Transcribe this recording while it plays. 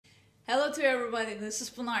Hello to everybody, this is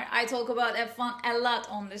Pınar. I talk about F1 a lot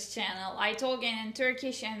on this channel. I talk in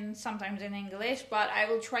Turkish and sometimes in English, but I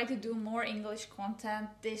will try to do more English content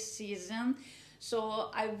this season.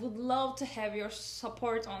 So I would love to have your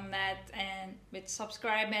support on that, and with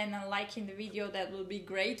subscribing and liking the video, that will be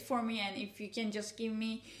great for me. And if you can just give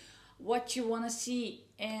me what you want to see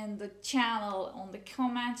in the channel on the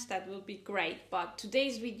comments, that will be great. But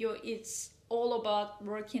today's video, it's all about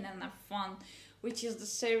working in F1, which is the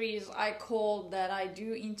series I call that I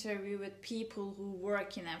do interview with people who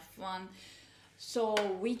work in F1, so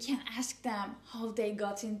we can ask them how they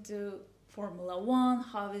got into Formula One,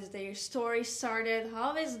 how is their story started,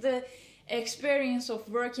 how is the experience of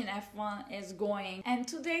working F1 is going. And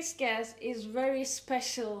today's guest is very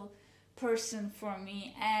special person for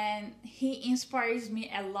me, and he inspires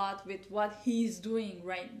me a lot with what he's doing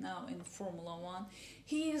right now in Formula One.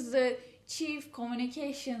 He is the Chief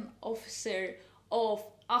Communication Officer of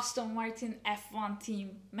Aston Martin F1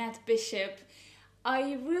 team, Matt Bishop.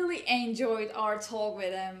 I really enjoyed our talk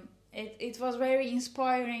with him. It was very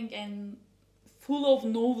inspiring and full of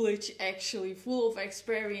knowledge, actually, full of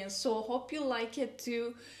experience. So hope you like it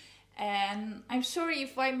too. And I'm sorry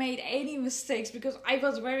if I made any mistakes because I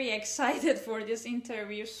was very excited for this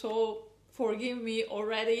interview, so forgive me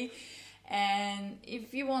already. And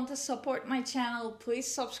if you want to support my channel,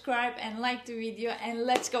 please subscribe and like the video, and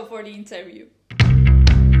let's go for the interview.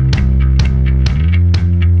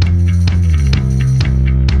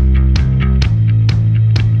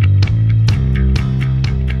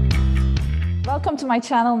 Welcome to my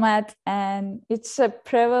channel, Matt, and it's a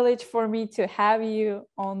privilege for me to have you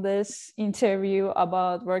on this interview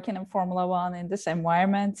about working in Formula One in this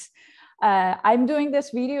environment. I'm doing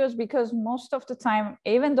these videos because most of the time,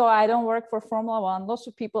 even though I don't work for Formula One, lots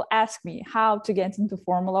of people ask me how to get into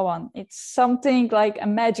Formula One. It's something like a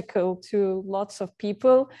magical to lots of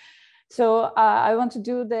people. So I want to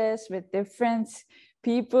do this with different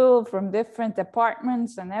people from different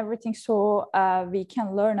departments and everything, so we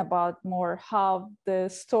can learn about more how the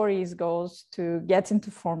stories goes to get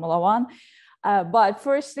into Formula One. But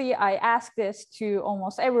firstly, I ask this to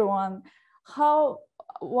almost everyone: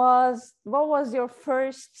 what was your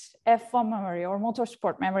first F1 memory or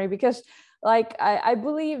motorsport memory? Because I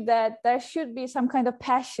believe that there should be some kind of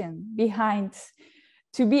passion behind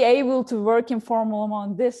to be able to work in Formula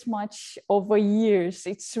One this much over years.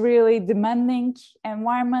 It's really demanding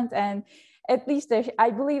environment, and at least I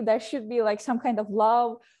believe there should be like some kind of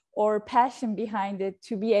love or passion behind it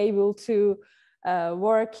to be able to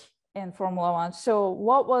work in Formula One. So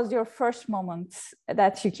what was your first moment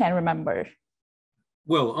that you can remember?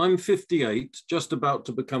 Well, I'm 58, just about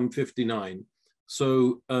to become 59.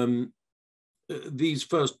 So these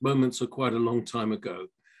first moments are quite a long time ago.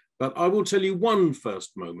 But I will tell you one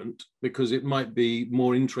first moment, because it might be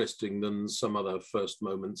more interesting than some other first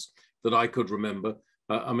moments that I could remember.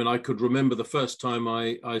 I could remember the first time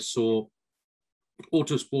I saw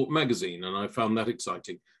Autosport magazine, and I found that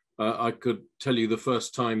exciting. I could tell you the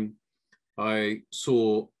first time I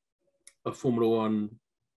saw a Formula One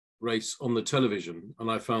race on the television,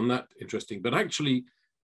 and I found that interesting. But actually,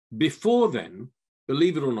 before then,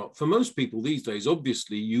 believe it or not, for most people these days,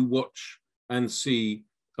 obviously you watch and see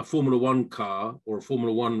a Formula One car or a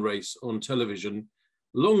Formula One race on television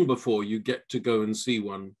long before you get to go and see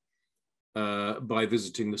one by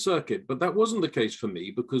visiting the circuit. But that wasn't the case for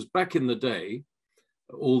me, because back in the day,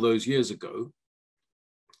 all those years ago,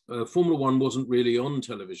 Formula One wasn't really on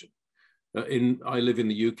television. I live in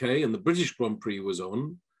the UK, and the British Grand Prix was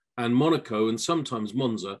on, and Monaco, and sometimes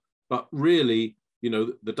Monza, but really, you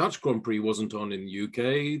know, the Dutch Grand Prix wasn't on in the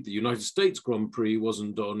UK, the United States Grand Prix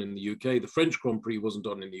wasn't on in the UK, the French Grand Prix wasn't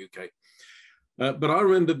on in the UK. But I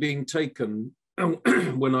remember being taken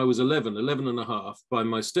when I was 11 and a half by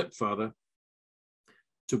my stepfather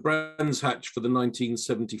to Brands Hatch for the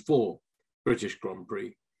 1974 British Grand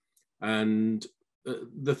Prix. And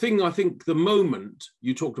the thing, I think, the moment,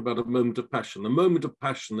 you talked about a moment of passion, the moment of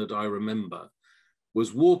passion that I remember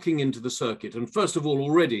was walking into the circuit. And first of all,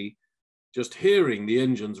 already, just hearing the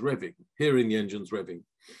engines revving.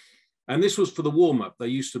 And this was for the warm-up. There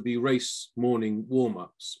used to be race morning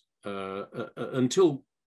warm-ups until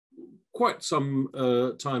quite some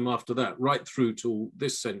time after that, right through to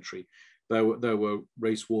this century. There were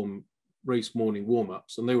race morning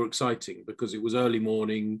warm-ups, and they were exciting because it was early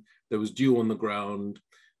morning, there was dew on the ground,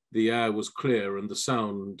 the air was clear, and the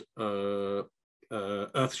sound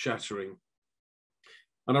earth-shattering.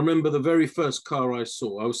 And I remember the very first car I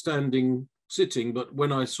saw, I was sitting, but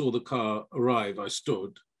when I saw the car arrive, I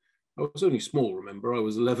stood. I was only small, remember, I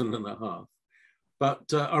was 11 and a half.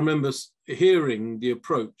 But I remember hearing the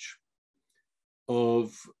approach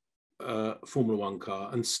of Formula One car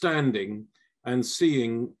and standing and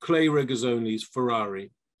seeing Clay Regazzoni's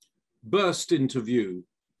Ferrari burst into view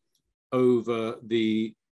over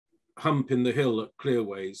the hump in the hill at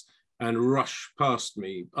Clearways and rush past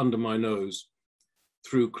me under my nose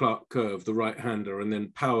through Clark Curve, the right-hander, and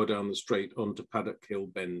then power down the straight onto Paddock Hill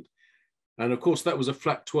Bend. And of course, that was a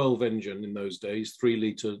flat 12 engine in those days,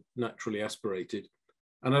 3-litre naturally aspirated.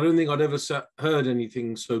 And I don't think I'd ever heard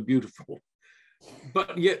anything so beautiful,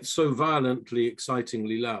 but yet so violently,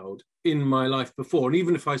 excitingly loud in my life before. And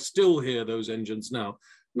even if I still hear those engines now,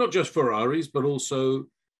 not just Ferraris, but also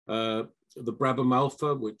the Brabham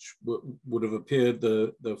Alpha, which would have appeared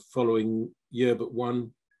the following year but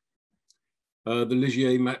one, the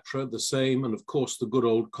Ligier Matra, the same, and of course the good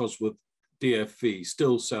old Cosworth DFV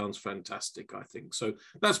still sounds fantastic, I think. So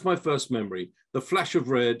that's my first memory, the flash of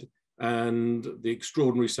red and the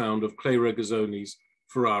extraordinary sound of Clay Regazzoni's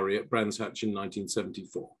Ferrari at Brands Hatch in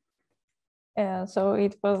 1974. Yeah, so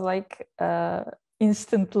it was like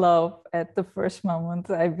instant love at the first moment,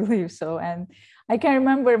 I believe so. And I can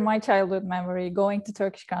remember my childhood memory going to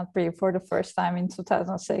Turkish Grand Prix for the first time in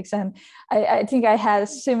 2006. And I think I had a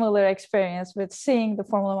similar experience with seeing the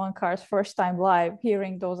Formula One cars first time live,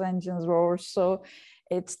 hearing those engines roar. So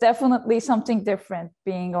it's definitely something different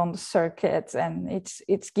being on the circuit, and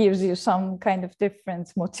it gives you some kind of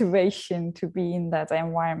different motivation to be in that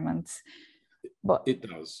environment. But it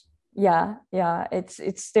does. Yeah,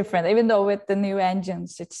 it's different. Even though with the new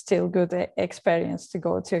engines, it's still good experience to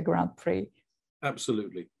go to a Grand Prix.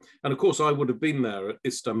 Absolutely. And of course, I would have been there at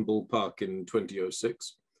Istanbul Park in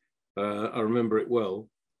 2006. I remember it well.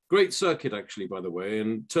 Great circuit, actually, by the way.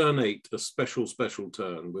 And turn 8, a special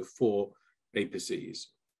turn with 4 apices.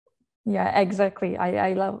 Yeah, exactly.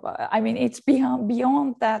 I love, I mean, it's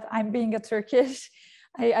beyond that. I'm being a Turkish.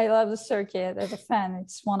 I love the circuit as a fan.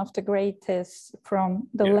 It's one of the greatest from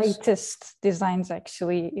the latest designs,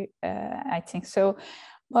 actually, I think so.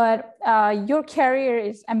 But your career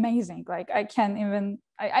is amazing. Like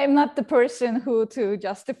I'm not the person who to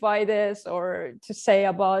justify this or to say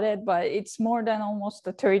about it, but it's more than almost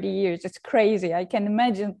the 30 years. It's crazy. I can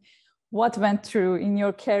imagine what went through in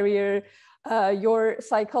your career, your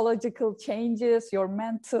psychological changes, your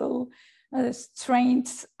mental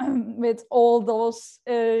strength with all those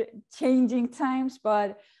changing times.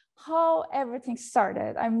 But how everything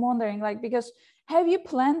started, I'm wondering, like, because have you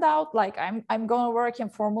planned out, like, I'm going to work in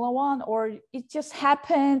Formula One, or it just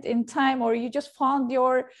happened in time, or you just found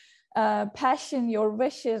your passion, your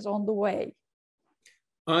wishes on the way?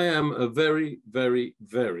 I am a very, very,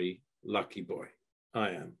 very lucky boy. I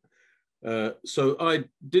am. So I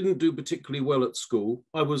didn't do particularly well at school.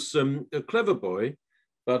 I was a clever boy,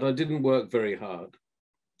 but I didn't work very hard.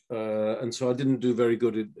 And so I didn't do very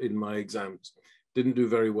good in my exams. Didn't do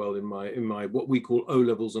very well in my what we call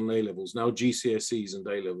O-levels and A-levels, now GCSEs and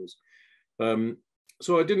A-levels.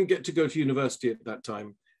 So I didn't get to go to university at that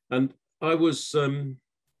time. And I was, I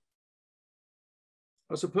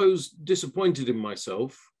suppose, disappointed in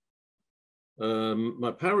myself.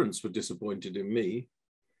 My parents were disappointed in me.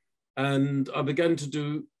 And I began to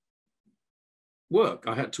do work.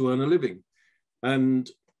 I had to earn a living. And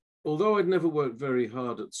although I'd never worked very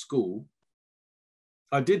hard at school,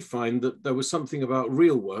 I did find that there was something about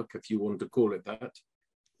real work, if you want to call it that,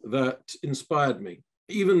 that inspired me,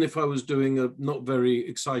 even if I was doing a not very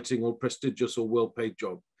exciting or prestigious or well-paid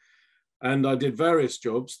job. And I did various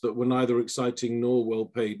jobs that were neither exciting nor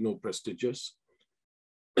well-paid nor prestigious.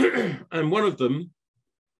 And one of them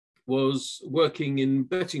was working in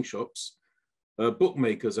betting shops,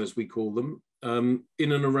 bookmakers, as we call them,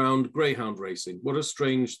 in and around greyhound racing. What a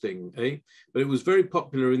strange thing, eh? But it was very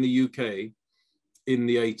popular in the UK in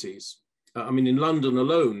the 80s. I mean, in London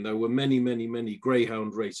alone, there were many, many, many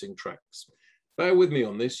greyhound racing tracks. Bear with me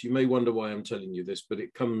on this. You may wonder why I'm telling you this, but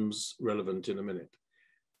it comes relevant in a minute.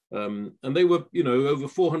 And they were, you know, over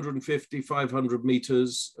 450, 500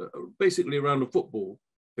 meters, basically around a football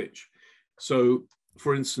pitch. So,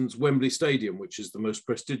 for instance, Wembley Stadium, which is the most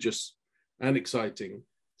prestigious and exciting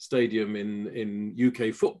stadium in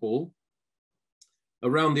UK football,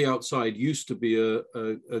 around the outside used to be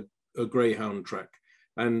a greyhound track.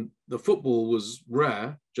 And the football was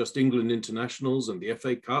rare, just England internationals and the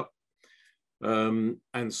FA Cup and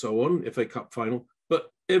so on, FA Cup final.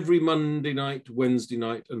 But every Monday night, Wednesday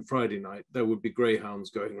night and Friday night, there would be greyhounds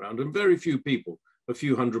going around, and very few people, a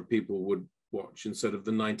few hundred people would watch instead of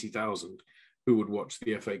the 90,000 who would watch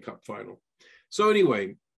the FA Cup final. So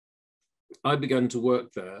anyway, I began to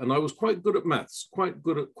work there, and I was quite good at maths, quite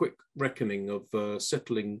good at quick reckoning of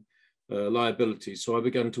settling liabilities. So I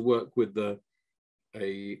began to work with a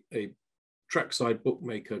trackside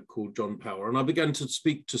bookmaker called John Power, and I began to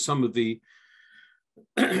speak to some of the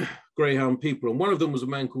greyhound people. And one of them was a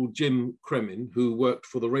man called Jim Cremin, who worked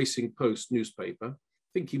for the Racing Post newspaper. I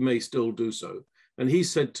think he may still do so. And he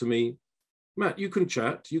said to me, Matt, you can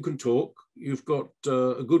chat, you can talk, you've got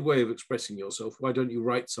a good way of expressing yourself. Why don't you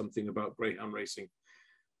write something about greyhound racing?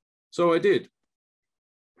 So I did.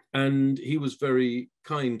 And he was very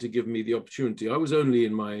kind to give me the opportunity. I was only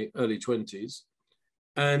in my early 20s.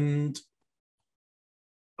 And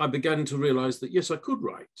I began to realize that, yes, I could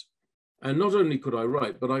write. And not only could I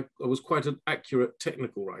write, but I was quite an accurate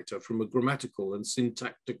technical writer from a grammatical and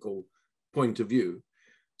syntactical point of view.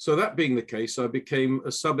 So that being the case, I became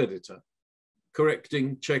a sub-editor,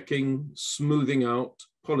 correcting, checking, smoothing out,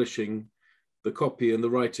 polishing the copy and the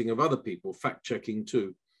writing of other people, fact-checking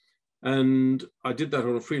too. And I did that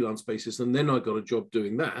on a freelance basis. And then I got a job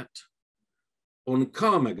doing that on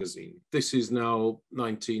Car Magazine. This is now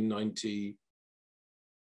 1990,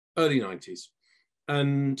 early 90s.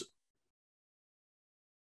 And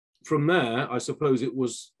from there, I suppose it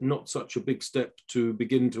was not such a big step to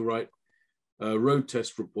begin to write road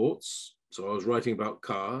test reports. So I was writing about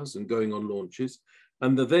cars and going on launches.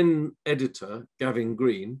 And the then editor, Gavin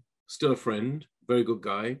Green, still a friend, very good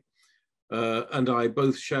guy, and I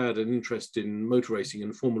both shared an interest in motor racing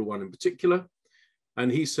and Formula One in particular.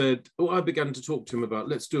 And he said, oh, I began to talk to him about,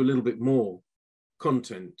 let's do a little bit more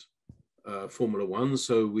content, Formula One.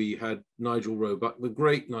 So we had Nigel Roebuck, the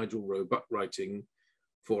great Nigel Roebuck, writing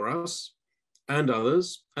for us and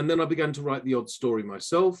others. And then I began to write the odd story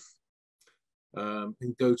myself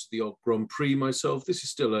and go to the odd Grand Prix myself. This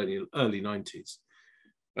is still early 90s.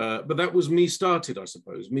 But that was me started, I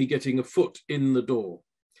suppose, me getting a foot in the door.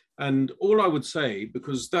 And all I would say,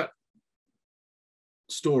 because that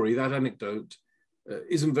story, that anecdote,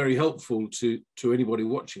 isn't very helpful to anybody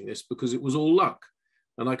watching this, because it was all luck.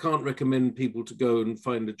 And I can't recommend people to go and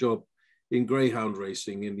find a job in greyhound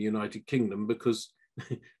racing in the United Kingdom, because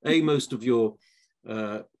A, most of your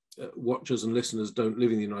watchers and listeners don't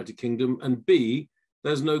live in the United Kingdom, and B,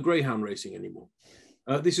 there's no greyhound racing anymore.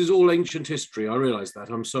 This is all ancient history. I realize that,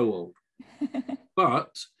 I'm so old.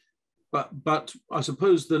 But I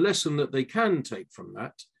suppose the lesson that they can take from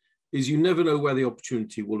that is you never know where the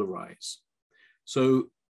opportunity will arise. So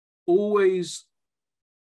always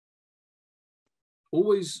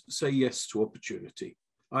say yes to opportunity.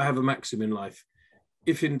 I have a maxim in life: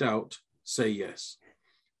 if in doubt, say yes.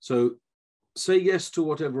 So say yes to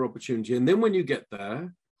whatever opportunity. And then when you get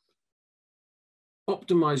there,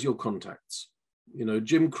 optimize your contacts. You know,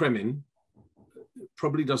 Jim Cremin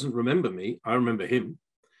probably doesn't remember me. I remember him.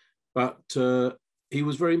 But he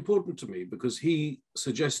was very important to me because he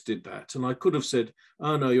suggested that. And I could have said,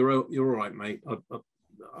 oh, no, you're all right, mate.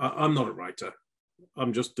 I'm not a writer.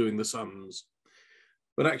 I'm just doing the sums.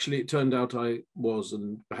 But actually, it turned out I was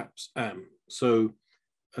and perhaps am. So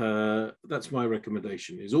that's my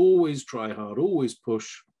recommendation, is always try hard, always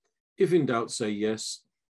push. If in doubt, say yes.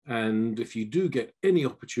 And if you do get any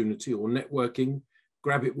opportunity or networking,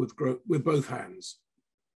 grab it with both hands.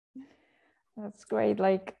 That's great.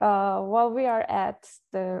 Like while we are at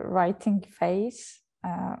the writing phase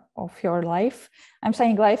of your life, I'm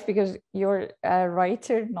saying life because you're a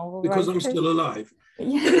writer, novel because writer. I'm still alive.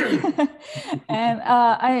 Yeah. And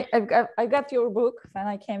I got your book when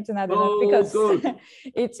I came to Netherlands because good.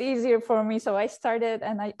 It's easier for me. So I started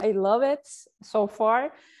and I love it so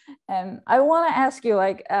far. And I want to ask you,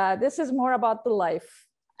 like, this is more about the life.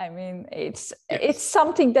 I mean, it's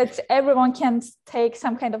something that everyone can take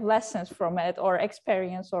some kind of lessons from it or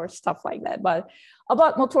experience or stuff like that. But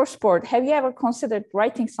about motorsport, have you ever considered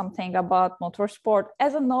writing something about motorsport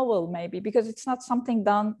as a novel, maybe? Because it's not something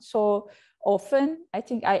done so often. I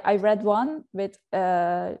think I read one with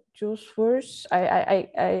Jules Verse.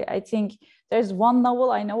 I think there's one novel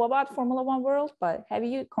I know about Formula One world, but have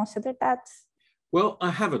you considered that? Well, I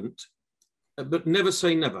haven't, but never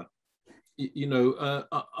say never. You know,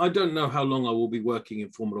 I don't know how long I will be working in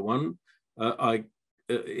Formula One. I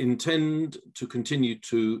intend to continue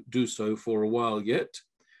to do so for a while yet.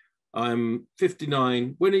 I'm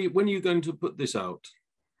 59. When are you going to put this out?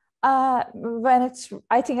 When it's,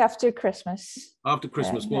 I think after Christmas. After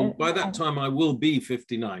Christmas. Well, by that time I will be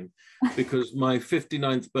 59 because my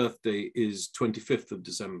 59th birthday is 25th of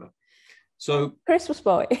December. So Christmas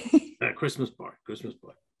boy. Christmas boy.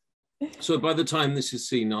 So by the time this is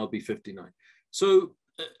seen, I'll be 59. So,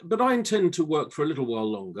 but I intend to work for a little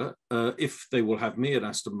while longer if they will have me at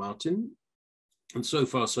Aston Martin. And so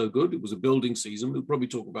far, so good. It was a building season. We'll probably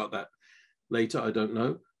talk about that later. I don't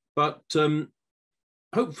know. But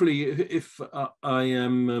hopefully, if I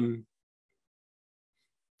am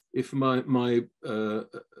if my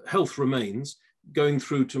health remains, going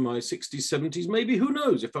through to my 60s, 70s, maybe, who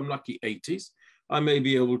knows, if I'm lucky, 80s, I may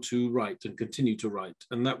be able to write and continue to write,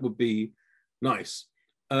 and that would be nice.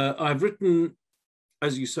 I've written,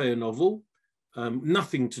 as you say, a novel,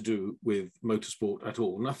 nothing to do with motorsport at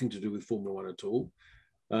all, nothing to do with Formula One at all.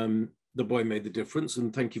 The Boy Made the Difference,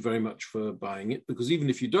 and thank you very much for buying it, because even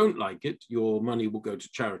if you don't like it, your money will go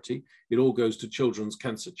to charity. It all goes to Children's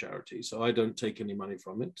Cancer Charity, so I don't take any money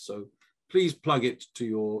from it. So please plug it to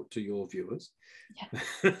your viewers. Yeah.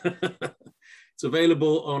 It's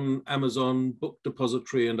available on Amazon, Book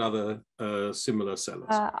Depository, and other similar sellers.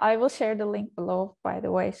 I will share the link below, by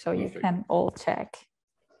the way, so Perfect. You can all check.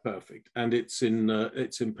 Perfect, and it's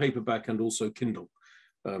in paperback and also Kindle,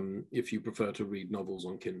 if you prefer to read novels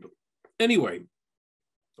on Kindle. Anyway,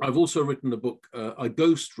 I've also written a book. I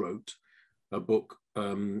ghost wrote a book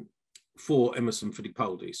for Emerson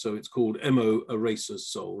Fittipaldi. So it's called Emo, A Racer's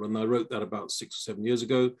Soul. And I wrote that about 6 or 7 years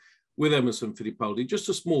ago with Emerson Fittipaldi, just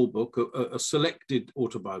a small book, a selected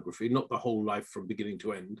autobiography, not the whole life from beginning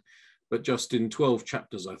to end, but just in 12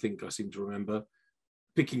 chapters, I think I seem to remember,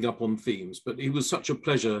 picking up on themes. But he was such a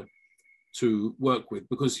pleasure to work with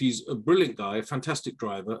because he's a brilliant guy, a fantastic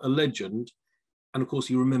driver, a legend. And of course,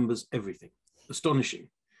 he remembers everything. Astonishing.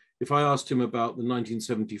 If I asked him about the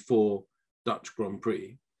 1974 Dutch Grand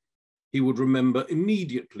Prix, he would remember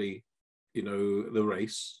immediately, you know, the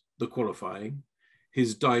race, the qualifying,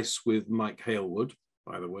 his dice with Mike Halewood,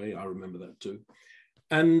 by the way, I remember that too.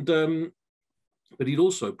 And, but he'd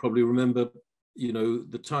also probably remember, you know,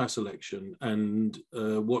 the tyre selection and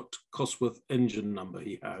what Cosworth engine number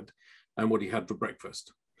he had and what he had for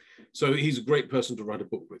breakfast. So he's a great person to write a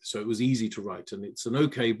book with. So it was easy to write, and it's an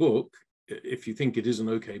okay book. If you think it is an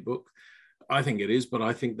okay book, I think it is, but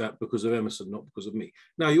I think that because of Emerson, not because of me.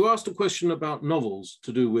 Now, you asked a question about novels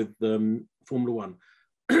to do with Formula One.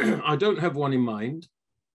 I don't have one in mind.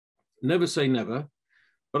 Never say never,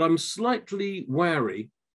 but I'm slightly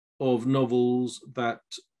wary of novels that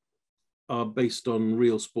are based on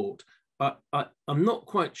real sport. I'm not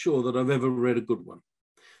quite sure that I've ever read a good one.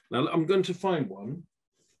 Now, I'm going to find one.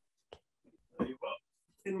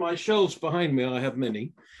 In my shelves behind me, I have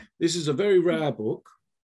many. This is a very rare book.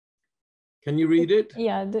 Can you read it?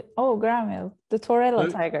 Yeah. Graham Hill, The Torello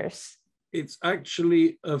Tigers. It's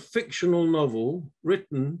actually a fictional novel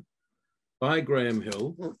written by Graham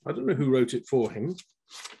Hill. I don't know who wrote it for him,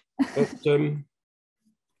 but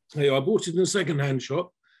I bought it in a second-hand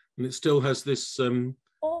shop, and it still has this,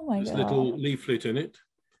 this little leaflet in it.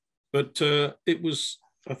 But it was,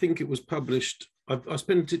 I think it was published. I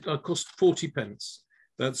spent it. It cost 40 pence.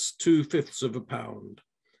 That's 2/5 of a pound,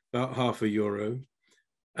 about €0.50,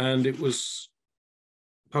 and it was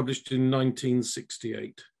published in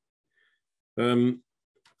 1968.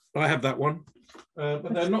 I have that one,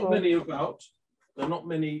 but there are not many about. There are not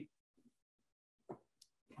many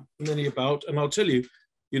about, and I'll tell you,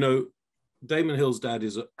 you know, Damon Hill's dad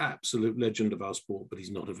is an absolute legend of our sport, but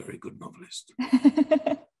he's not a very good novelist.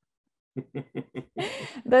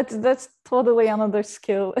 That's totally another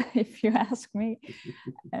skill, if you ask me.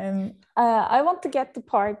 And I want to get the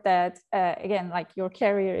part that again, like your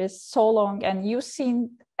career is so long, and you've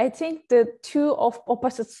seen, I think, the two of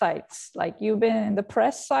opposite sides. Like you've been in the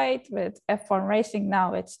press side with F1 racing,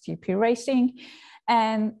 now it's GP racing,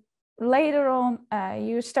 and later on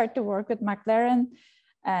you start to work with McLaren.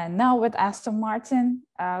 And now with Aston Martin,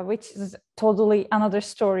 which is totally another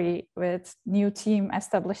story with new team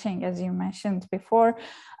establishing, as you mentioned before.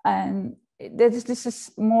 And this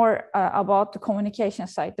is more about the communication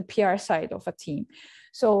side, the PR side of a team.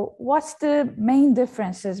 So what's the main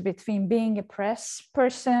differences between being a press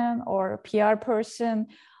person or a PR person?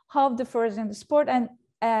 How differs in the sport? And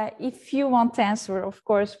if you want to answer, of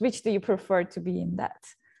course, which do you prefer to be in that?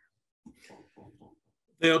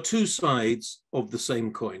 They are two sides of the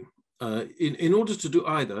same coin. In order to do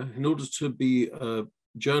either, in order to be a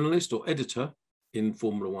journalist or editor in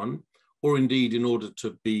Formula One, or indeed in order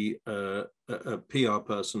to be a PR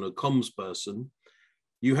person, a comms person,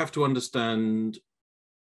 you have to understand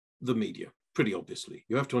the media, pretty obviously.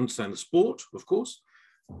 You have to understand the sport, of course,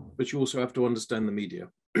 but you also have to understand the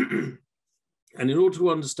media. And in order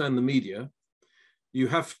to understand the media, you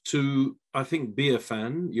have to, I think, be a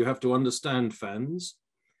fan. You have to understand fans.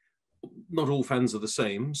 Not all fans are the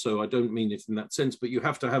same, so I don't mean it in that sense, but you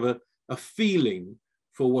have to have a feeling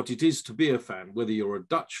for what it is to be a fan, whether you're a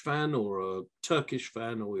Dutch fan or a Turkish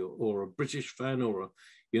fan or a British fan or a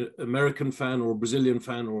American fan or a Brazilian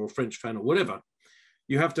fan or a French fan or whatever.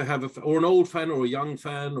 You have to have or an old fan or a young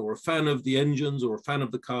fan or a fan of the engines or a fan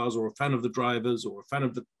of the cars or a fan of the drivers or a fan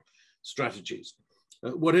of the strategies.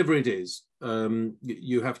 whatever it is,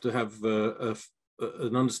 you have to have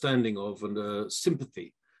an understanding of and a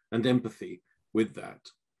sympathy and empathy with that.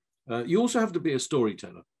 You also have to be a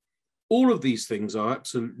storyteller. All of these things are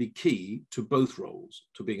absolutely key to both roles,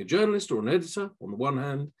 to being a journalist or an editor on the one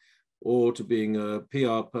hand, or to being a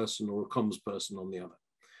PR person or a comms person on the other.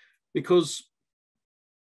 Because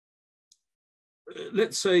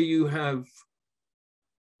let's say you have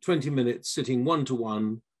 20 minutes sitting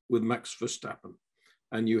one-to-one with Max Verstappen,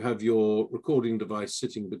 and you have your recording device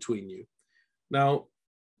sitting between you. Now,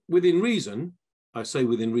 within reason, I say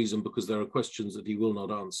within reason because there are questions that he will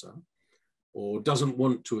not answer or doesn't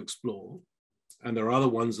want to explore, and there are other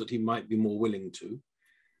ones that he might be more willing to.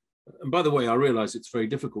 And by the way, I realize it's very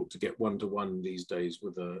difficult to get one-to-one these days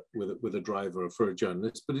with a driver for a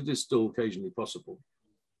journalist, but it is still occasionally possible.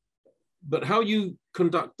 But how you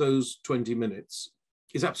conduct those 20 minutes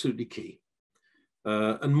is absolutely key,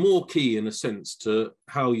 and more key in a sense to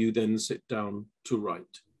how you then sit down to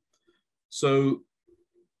write. So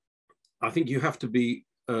I think you have to be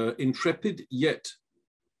intrepid yet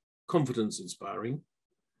confidence inspiring.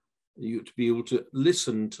 You have to be able to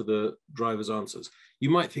listen to the driver's answers. You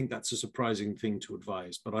might think that's a surprising thing to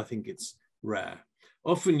advise, but I think it's rare.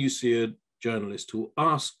 Often you see a journalist who will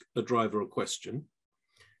ask a driver a question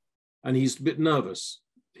and he's a bit nervous.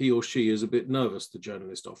 He or she is a bit nervous, the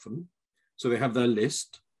journalist often. So they have their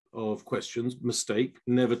list of questions. Mistake,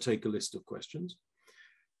 never take a list of questions.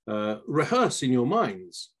 Rehearse in your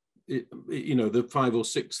minds, you know, the 5 or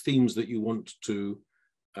 6 themes that you want to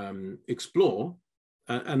explore,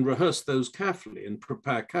 and rehearse those carefully and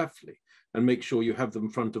prepare carefully and make sure you have them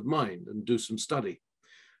front of mind and do some study.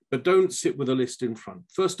 But don't sit with a list in front.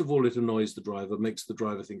 First of all, it annoys the driver, makes the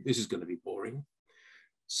driver think this is going to be boring.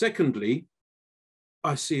 Secondly,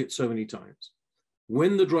 I see it so many times.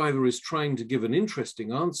 When the driver is trying to give an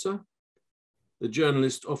interesting answer, the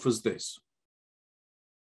journalist offers this.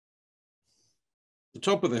 The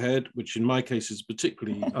top of the head, which in my case is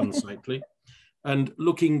particularly unsightly, and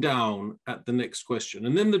looking down at the next question.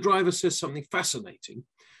 And then the driver says something fascinating,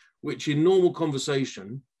 which in normal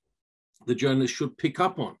conversation, the journalist should pick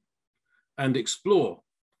up on and explore.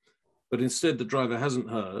 But instead the driver hasn't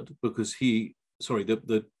heard because the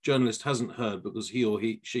journalist hasn't heard because he or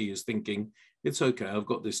she is thinking, it's okay, I've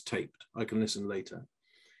got this taped, I can listen later,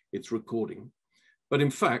 it's recording. But in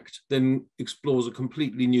fact, then explores a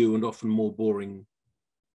completely new and often more boring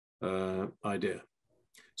idea.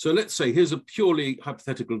 So let's say, here's a purely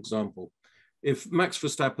hypothetical example. If Max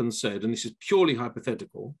Verstappen said, and this is purely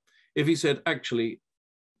hypothetical, if he said, actually,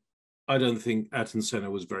 I don't think Ayrton Senna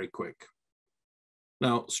was very quick.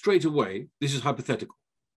 Now, straight away, this is hypothetical.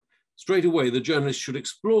 Straight away, the journalist should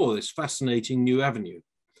explore this fascinating new avenue,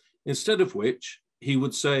 instead of which he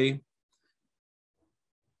would say,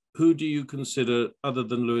 who do you consider, other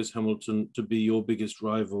than Lewis Hamilton, to be your biggest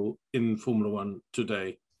rival in Formula One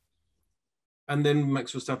today? And then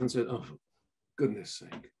Max Verstappen said, oh, for goodness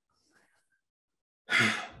sake.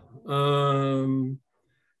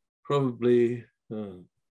 Probably,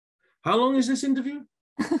 how long is this interview?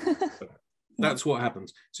 That's what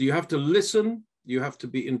happens. So you have to listen, you have to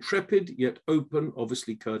be intrepid, yet open,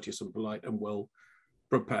 obviously courteous and polite and well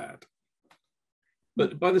prepared.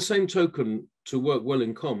 But by the same token, to work well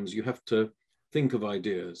in comms, you have to think of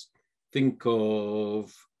ideas, think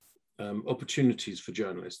of opportunities for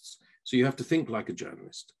journalists. So you have to think like a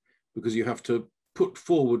journalist, because you have to put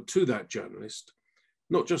forward to that journalist,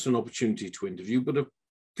 not just an opportunity to interview, but a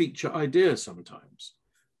feature idea sometimes,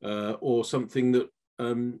 or something that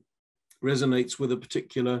resonates with a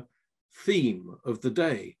particular theme of the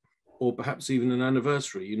day, or perhaps even an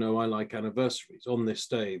anniversary. You know, I like anniversaries. On this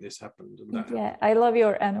day, this happened and that. Yeah, I love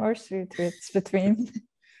your anniversary tweets between.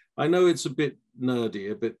 I know it's a bit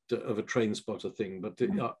nerdy, a bit of a train spotter thing, but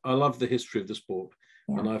I love the history of the sport.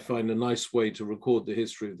 Yeah. And I find a nice way to record the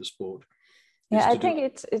history of the sport. Yeah, I think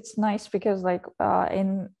it's nice because like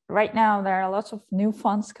right now there are lots of new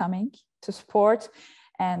fans coming to sport,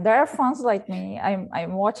 and there are fans like me.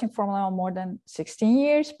 I'm watching Formula One more than 16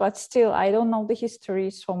 years, but still I don't know the history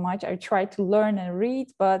so much. I try to learn and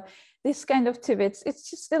read, but this kind of tidbits, it's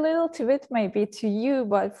just a little tidbit maybe to you,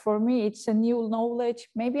 but for me it's a new knowledge,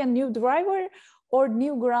 maybe a new driver or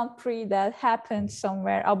new Grand Prix that happened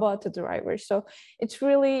somewhere about the driver. So it's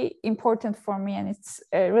really important for me, and it's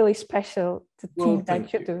really special to think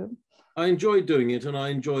that you do. I enjoy doing it, and I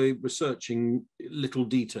enjoy researching little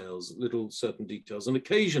details, certain details. And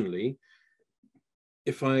occasionally,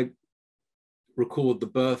 if I record the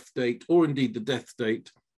birth date or indeed the death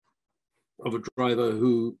date of a driver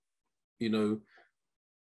who, you know,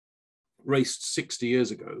 raced 60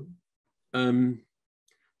 years ago,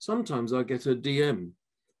 sometimes I get a DM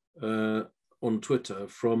on Twitter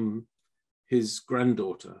from his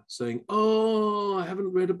granddaughter saying, "Oh, I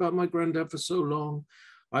haven't read about my granddad for so long.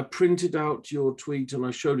 I printed out your tweet and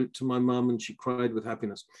I showed it to my mum and she cried with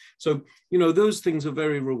happiness." So, you know, those things are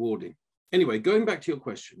very rewarding. Anyway, going back to your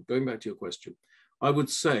question, I would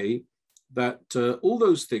say that all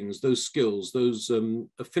those things, those skills, those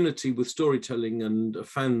affinity with storytelling and a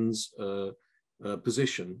fan's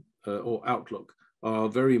position or outlook are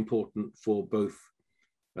very important for both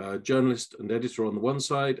journalist and editor on the one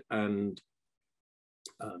side and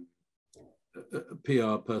a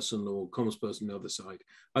PR person or comms person on the other side.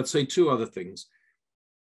 I'd say two other things.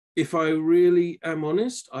 If I really am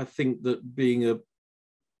honest, I think that being a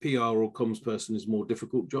PR or comms person is a more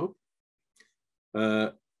difficult job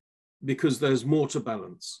because there's more to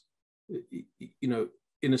balance. You know,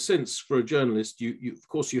 in a sense, for a journalist, you of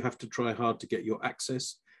course you have to try hard to get your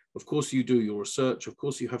access. Of course you do your research. Of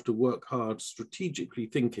course you have to work hard, strategically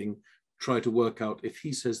thinking, try to work out if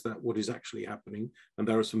he says that, what is actually happening. And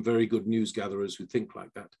there are some very good news gatherers who think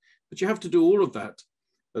like that. But you have to do all of that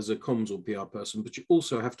as a comms or PR person, but you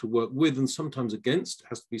also have to work with and sometimes against,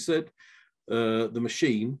 has to be said, the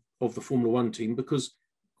machine of the Formula One team, because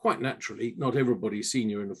quite naturally, not everybody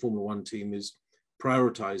senior in the Formula One team is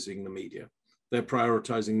prioritizing the media. They're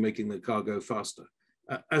prioritizing making the car go faster,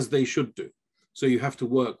 as they should do. So you have to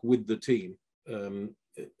work with the team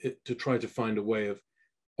to try to find a way of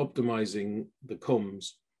optimizing the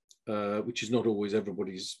comms, which is not always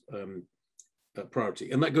everybody's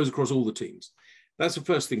priority. And that goes across all the teams. That's the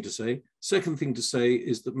first thing to say. Second thing to say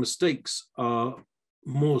is that mistakes are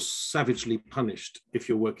more savagely punished if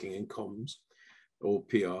you're working in comms or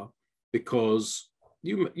PR, because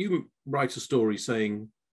you write a story saying,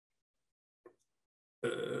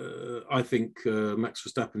 I think Max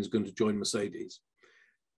Verstappen is going to join Mercedes.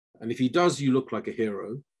 And if he does, you look like a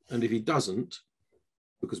hero. And if he doesn't,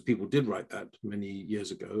 because people did write that many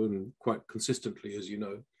years ago and quite consistently, as you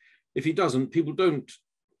know, if he doesn't, people don't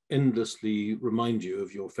endlessly remind you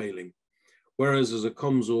of your failing. Whereas as a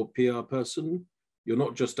comms or PR person, you're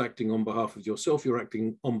not just acting on behalf of yourself, you're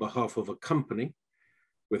acting on behalf of a company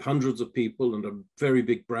with hundreds of people and a very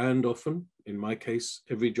big brand often. In my case,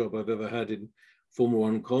 every job I've ever had in Formula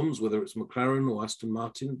One comms, whether it's McLaren or Aston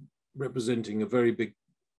Martin, representing a very big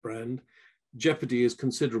brand, jeopardy is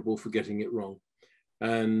considerable for getting it wrong.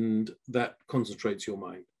 And that concentrates your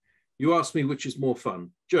mind. You asked me which is more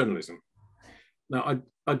fun, journalism. Now,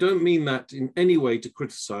 I don't mean that in any way to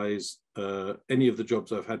criticize any of the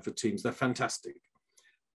jobs I've had for teams. They're fantastic,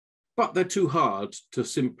 but they're too hard to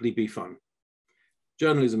simply be fun.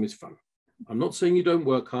 Journalism is fun. I'm not saying you don't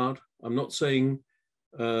work hard. I'm not saying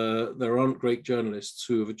there aren't great journalists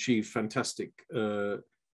who have achieved fantastic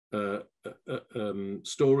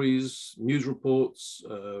stories, news reports,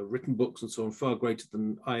 written books, and so on, far greater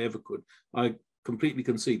than I ever could. I completely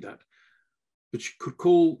concede that. But you could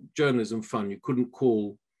call journalism fun. You couldn't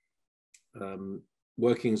call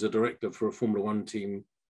working as a director for a Formula One team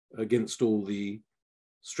against all the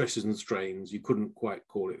stresses and strains, you couldn't quite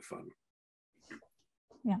call it fun.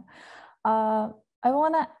 Yeah. I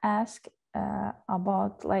want to ask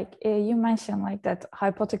about, like, you mentioned like that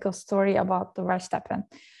hypothetical story about the Verstappen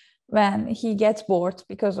when he gets bored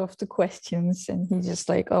because of the questions and he just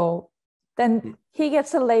like, oh, then he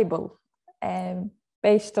gets a label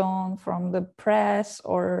based on from the press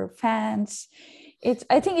or fans.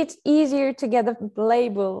 I think it's easier to get a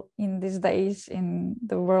label in these days in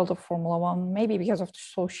the world of Formula One, maybe because of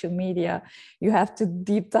social media. You have to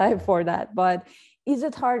deep dive for that. But is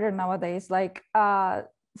it harder nowadays? Like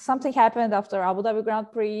something happened after Abu Dhabi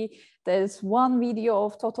Grand Prix. There's one video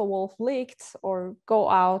of Toto Wolff leaked or go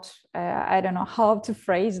out. I don't know how to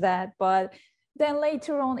phrase that. But then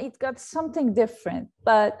later on, it got something different.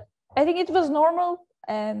 But I think it was normal.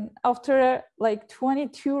 And after like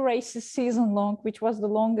 22 races season long, which was the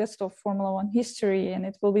longest of Formula One history, and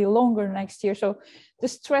it will be longer next year. So the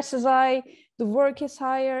stress is high, the work is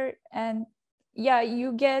higher, and yeah,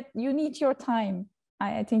 you need your time.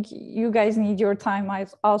 I think you guys need your time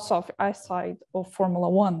outside of Formula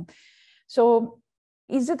One. So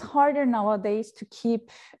is it harder nowadays to keep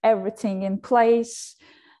everything in place?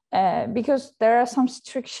 Because there are some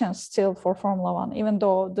restrictions still for Formula One, even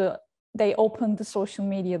though they opened the social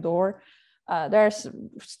media door. There's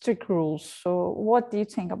strict rules. So what do you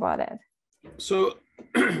think about it? So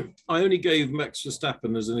I only gave Max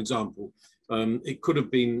Verstappen as an example. It could have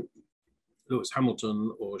been Lewis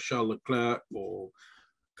Hamilton or Charles Leclerc or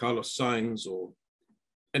Carlos Sainz or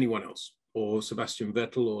anyone else, or Sebastian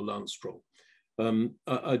Vettel or Lance Stroll.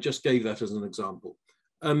 I just gave that as an example.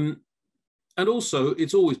 And also,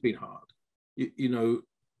 it's always been hard. You know,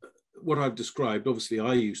 what I've described, obviously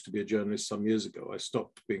I used to be a journalist some years ago. I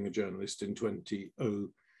stopped being a journalist in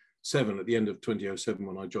 2007, at the end of 2007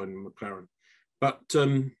 when I joined McLaren. But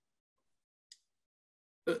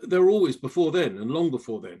there were always, before then and long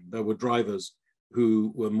before then, there were drivers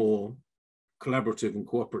who were more collaborative and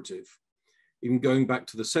cooperative. Even going back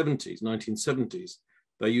to the 70s, 1970s,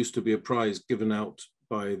 there used to be a prize given out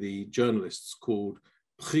by the journalists called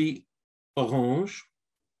Prix Orange,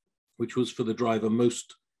 which was for the driver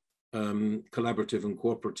most collaborative and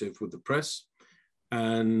cooperative with the press,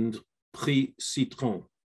 and Prix Citron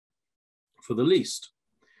for the least.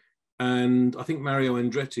 And I think Mario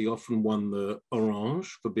Andretti often won the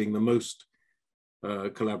Orange for being the most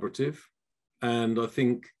collaborative. And I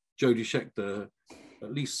think Jody Scheckter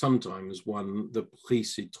at least sometimes won the Prix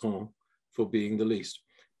Citron for being the least.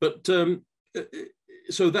 But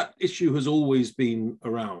so that issue has always been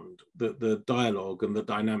around, the dialogue and the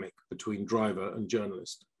dynamic between driver and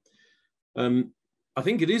journalist. I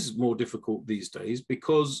think it is more difficult these days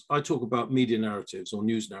because I talk about media narratives or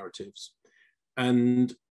news narratives.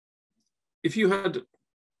 And if you had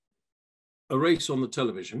a race on the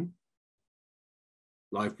television,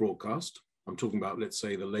 live broadcast, I'm talking about, let's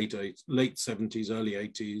say, the late 70s, early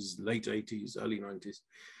 80s, late 80s, early 90s.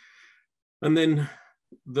 And then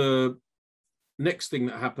the next thing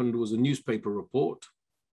that happened was a newspaper report.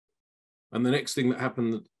 And the next thing that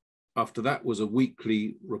happened after that was a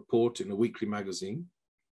weekly report in a weekly magazine.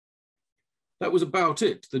 That was about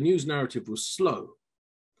it. The news narrative was slow.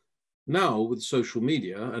 Now with social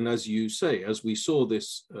media, and as you say, as we saw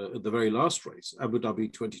this at the very last race, Abu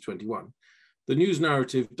Dhabi 2021, the news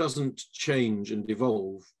narrative doesn't change and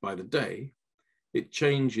evolve by the day. It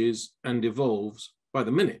changes and evolves by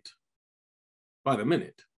the minute. By the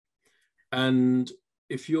minute. And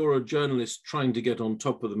if you're a journalist trying to get on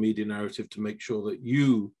top of the media narrative to make sure that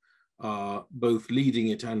you are both leading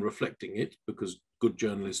it and reflecting it, because good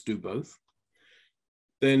journalists do both,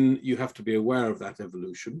 then you have to be aware of that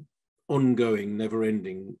evolution, ongoing,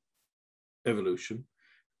 never-ending evolution.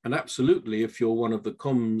 And absolutely, if you're one of the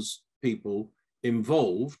comms people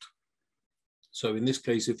involved, so in this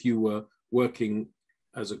case, if you were working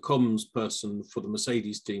as a comms person for the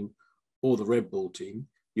Mercedes team or the Red Bull team,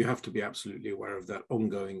 you have to be absolutely aware of that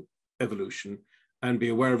ongoing evolution and be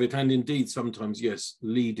aware of it. And indeed, sometimes, yes,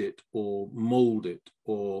 lead it or mold it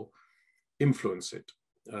or influence it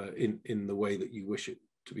in the way that you wish it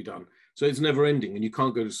to be done. So it's never ending and you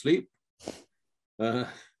can't go to sleep.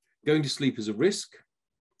 Going to sleep is a risk.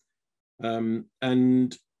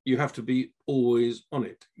 And you have to be always on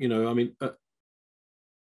it. You know, I mean,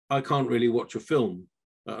 I can't really watch a film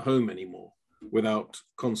at home anymore without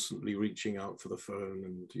constantly reaching out for the phone,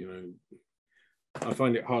 and, you know, I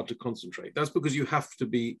find it hard to concentrate. That's because you have to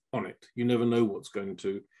be on it. You never know what's going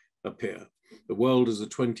to appear. The world is a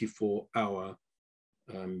 24-hour,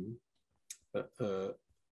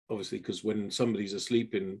 obviously, because when somebody's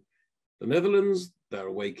asleep in the Netherlands, they're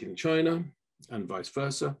awake in China and vice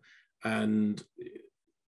versa. And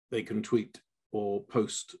they can tweet or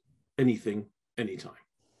post anything, anytime.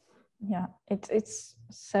 Yeah, it's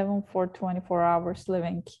 7 for 24 hours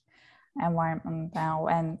living environment now.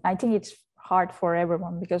 And I think it's hard for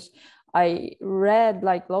everyone because I read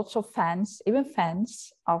like lots of fans, even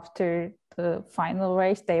fans after the final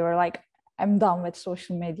race, they were like, I'm done with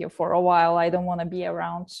social media for a while. I don't want to be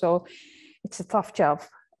around. So it's a tough job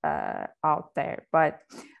out there. But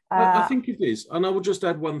I think it is. And I will just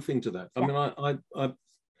add one thing to that. Yeah. I mean, I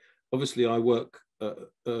obviously I work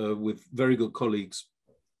with very good colleagues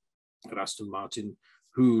at Aston Martin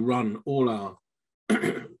who run all our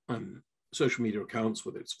social media accounts,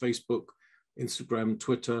 whether it's Facebook, Instagram,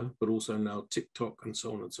 Twitter, but also now TikTok and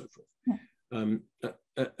so on and so forth. Yeah.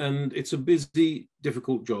 And it's a busy,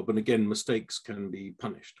 difficult job. And again, mistakes can be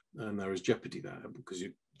punished. And there is jeopardy there because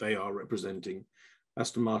they are representing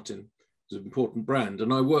Aston Martin as an important brand.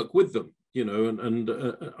 And I work with them, you know, and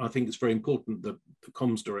I think it's very important that the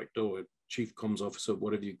comms director or chief comms officer,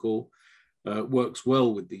 whatever you call, works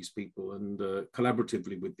well with these people and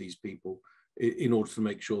collaboratively with these people in order to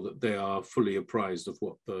make sure that they are fully apprised of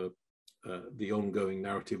what the ongoing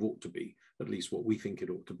narrative ought to be, at least what we think it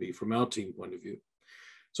ought to be from our team point of view.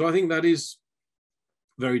 So I think that is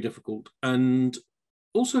very difficult and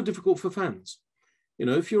also difficult for fans. You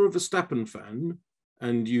know, if you're a Verstappen fan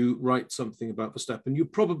and you write something about Verstappen, you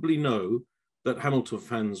probably know that Hamilton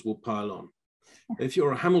fans will pile on. If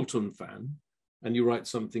you're a Hamilton fan and you write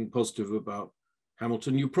something positive about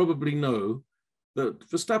Hamilton, you probably know that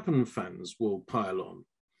Verstappen fans will pile on.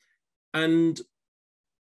 And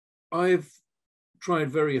I've tried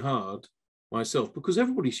very hard myself, because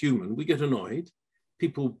everybody's human, we get annoyed.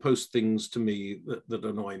 people post things to me that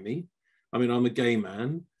annoy me. I mean, I'm a gay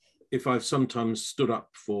man. If I've sometimes stood up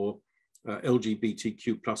for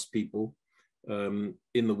LGBTQ plus people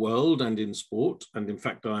in the world and in sport, and in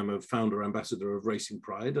fact, I'm a founder ambassador of Racing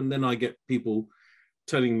Pride, and then I get people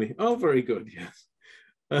telling me, oh, very good, yes.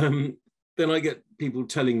 Then I get people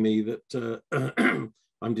telling me that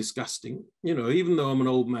I'm disgusting. You know, even though I'm an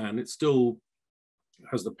old man, it still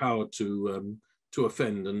has the power to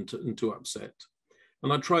offend and to upset.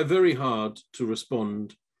 And I try very hard to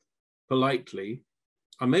respond politely.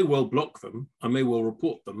 I may well block them, I may well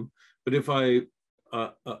report them, but if I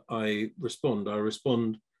respond, I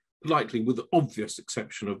respond politely, with the obvious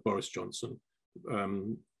exception of Boris Johnson,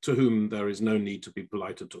 to whom there is no need to be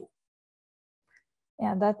polite at all.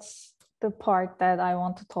 Yeah, that's the part that I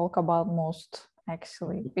want to talk about most,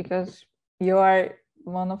 actually, because you are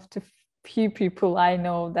one of the few people I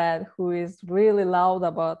know that who is really loud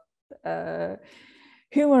about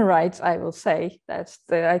human rights, I will say.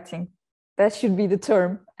 I think that should be the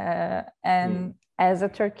term. And as a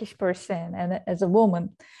Turkish person and as a woman,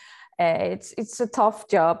 it's a tough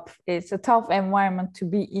job. It's a tough environment to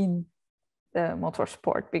be in the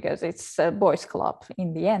motorsport, because it's a boys' club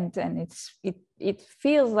in the end, and it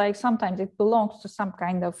feels like sometimes it belongs to some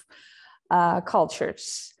kind of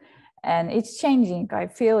cultures, and it's changing. I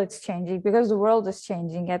feel it's changing because the world is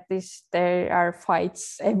changing. At least there are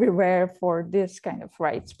fights everywhere for this kind of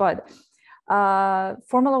rights. But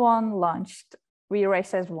Formula One launched, We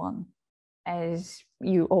Race as One, as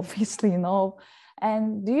you obviously know.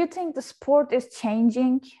 And do you think the sport is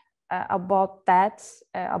changing about that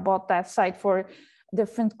side for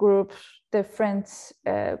different groups, different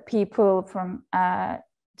people from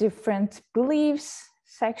different beliefs,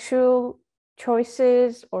 sexual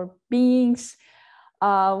choices or beings,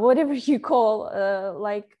 whatever you call,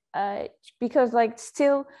 because like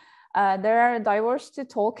still there are diversity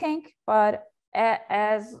talking, but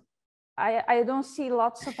as I don't see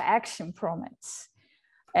lots of action from it.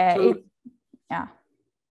 Yeah.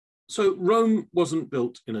 So Rome wasn't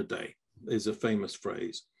built in a day, is a famous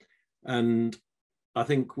phrase. And I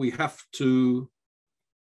think we have to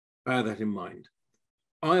bear that in mind.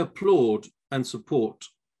 I applaud and support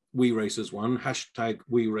We Race as One, hashtag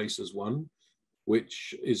We Race as One,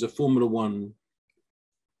 which is a Formula One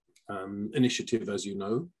initiative, as you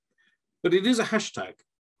know. But it is a hashtag.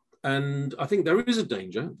 And I think there is a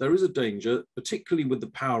danger, particularly with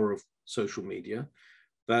the power of social media,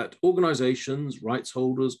 that organizations, rights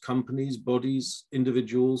holders, companies, bodies,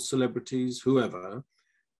 individuals, celebrities, whoever,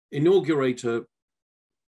 inaugurate a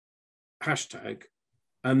hashtag,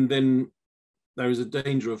 and then there is a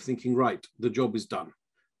danger of thinking, right, the job is done.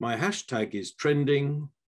 My hashtag is trending.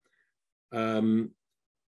 Good,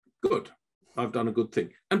 I've done a good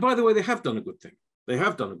thing. And by the way, they have done a good thing. They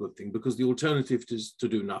have done a good thing, because the alternative is to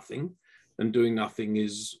do nothing, and doing nothing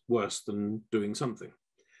is worse than doing something.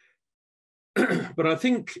 But I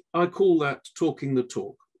think I call that talking the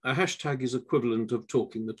talk. A hashtag is equivalent of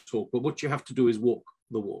talking the talk, but what you have to do is walk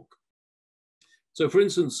the walk. So for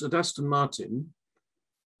instance, at Aston Martin,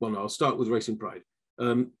 well, I'll start with Racing Pride.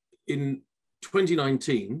 In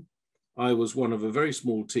 2019, I was one of a very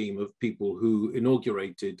small team of people who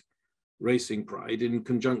inaugurated Racing Pride in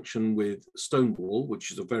conjunction with Stonewall,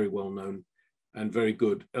 which is a very well-known and very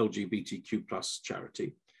good LGBTQ plus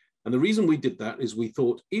charity. And the reason we did that is we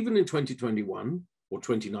thought, even in 2021, or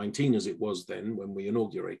 2019 as it was then when we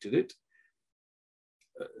inaugurated it,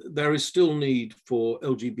 there is still need for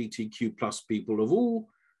LGBTQ plus people of all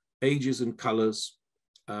ages and colors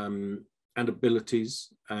and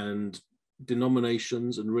abilities and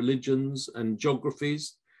denominations and religions and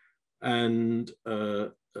geographies and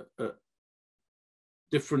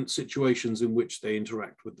different situations in which they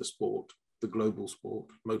interact with the sport, the global sport,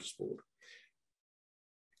 motorsport.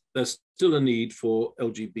 There's still a need for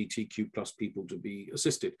LGBTQ plus people to be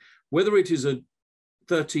assisted. Whether it is a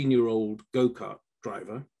 13-year-old go-kart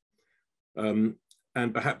driver, and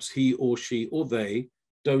perhaps he or she or they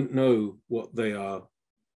don't know what they are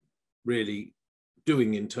really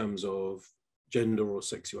doing in terms of gender or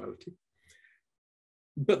sexuality,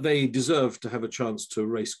 but they deserve to have a chance to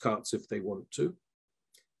race karts if they want to.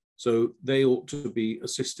 So they ought to be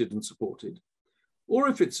assisted and supported. Or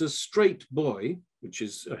if it's a straight boy, which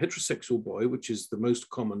is a heterosexual boy, which is the most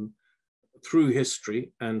common through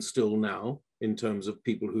history and still now in terms of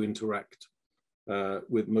people who interact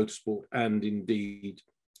with motorsport and indeed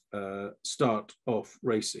start off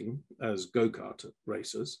racing as go-kart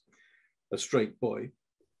racers, a straight boy,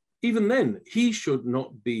 even then he should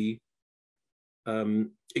not be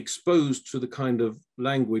exposed to the kind of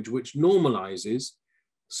language which normalizes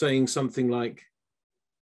saying something like,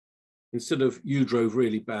 instead of you drove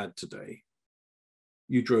really bad today,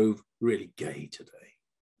 you drove really gay today.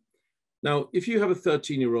 Now, if you have a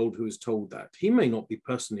 13-year-old who is told that, he may not be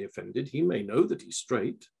personally offended. He may know that he's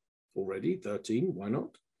straight already, 13, why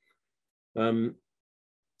not?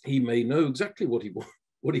 He may know exactly what he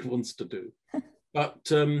wants to do,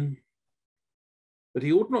 but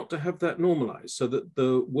he ought not to have that normalized so that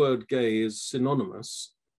the word gay is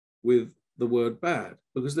synonymous with the word bad,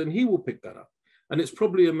 because then he will pick that up. And it's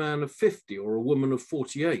probably a man of 50 or a woman of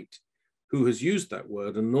 48 who has used that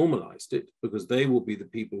word and normalized it, because they will be the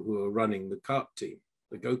people who are running the kart team,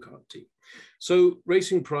 the go-kart team. So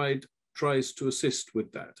Racing Pride tries to assist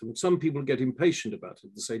with that. And some people get impatient about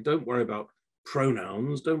it and say, don't worry about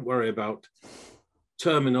pronouns, don't worry about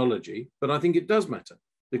terminology, but I think it does matter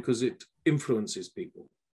because it influences people.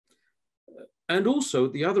 And also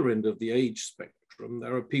at the other end of the age spectrum,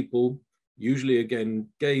 there are people, usually again,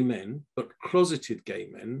 gay men, but closeted gay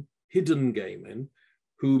men, hidden gay men,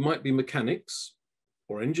 who might be mechanics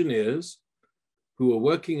or engineers who are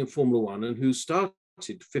working in Formula One and who started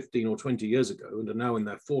 15 or 20 years ago and are now in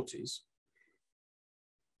their 40s,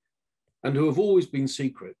 and who have always been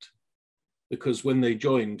secret, because when they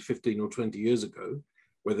joined 15 or 20 years ago,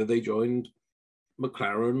 whether they joined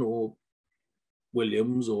McLaren or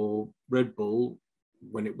Williams or Red Bull,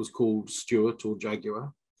 when it was called Stewart or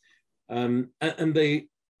Jaguar, and they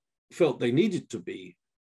felt they needed to be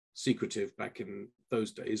secretive back in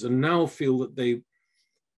those days, and now feel that they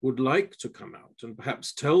would like to come out and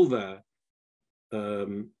perhaps tell their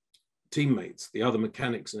teammates, the other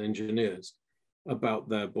mechanics and engineers, about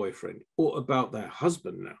their boyfriend or about their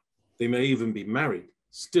husband now. They may even be married,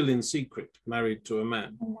 still in secret, married to a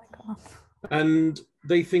man. Oh my God. And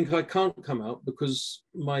they think I can't come out because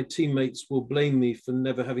my teammates will blame me for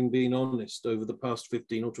never having been honest over the past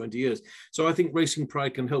 15 or 20 years. So I think Racing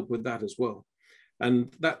Pride can help with that as well.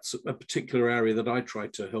 And that's a particular area that I try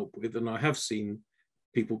to help with. And I have seen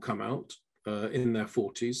people come out in their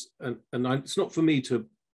 40s. And it's not for me to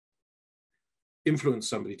influence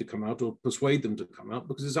somebody to come out or persuade them to come out,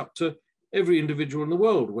 because it's up to every individual in the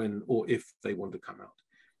world when or if they want to come out.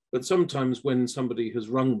 But sometimes when somebody has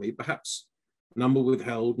rung me, perhaps number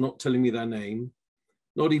withheld, not telling me their name,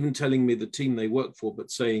 not even telling me the team they work for, but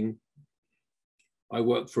saying, I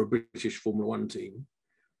work for a British Formula One team.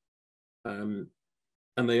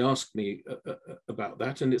 And they ask me about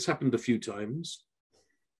that, and it's happened a few times.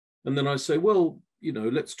 And then I say, well, you know,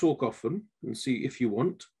 let's talk often and see if you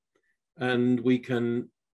want. And we can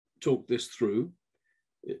talk this through,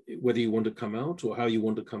 whether you want to come out or how you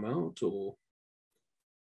want to come out or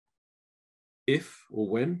if or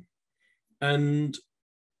when. And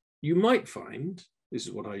you might find, this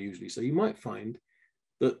is what I usually say, you might find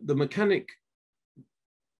that the mechanic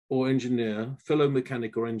or engineer, fellow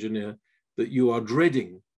mechanic or engineer, that you are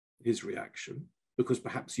dreading his reaction because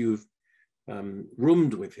perhaps you've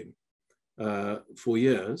roomed with him for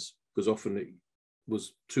years, because often it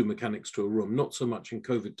was two mechanics to a room, not so much in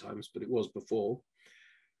COVID times, but it was before.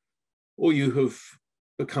 Or you have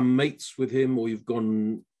become mates with him, or you've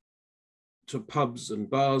gone to pubs and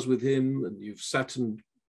bars with him, and you've sat and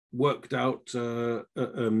worked out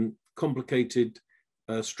complicated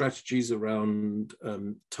strategies around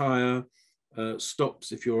tire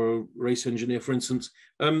stops, if you're a race engineer, for instance,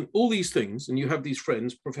 all these things, and you have these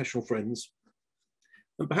friends, professional friends,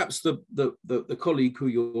 and perhaps the colleague who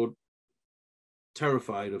you're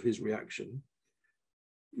terrified of his reaction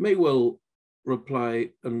may well reply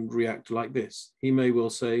and react like this. He may well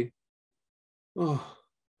say, oh,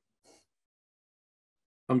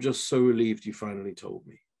 I'm just so relieved you finally told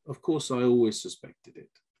me. Of course, I always suspected it,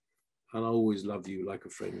 and I always loved you like a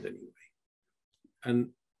friend anyway. And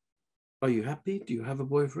are you happy? Do you have a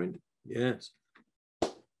boyfriend? Yes. I'd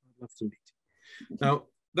love to meet you. Now,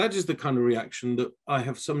 that is the kind of reaction that I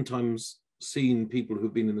have sometimes seen people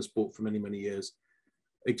who've been in the sport for many, many years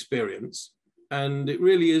experience. And it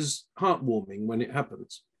really is heartwarming when it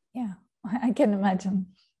happens. Yeah, I can imagine.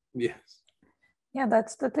 Yes. Yeah,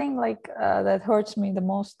 that's the thing, like, that hurts me the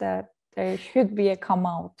most, that there should be a come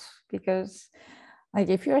out, because like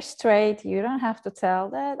if you're straight, you don't have to tell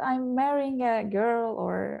that I'm marrying a girl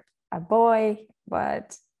or a boy,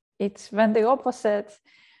 but it's when the opposite,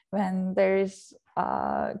 when there's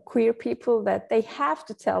queer people, that they have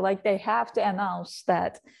to tell, like they have to announce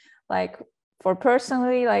that. Like for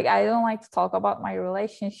personally, like I don't like to talk about my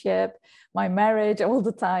relationship, my marriage all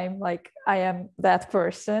the time. Like I am that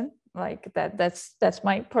person, like that's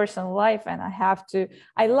my personal life, and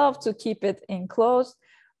I love to keep it enclosed.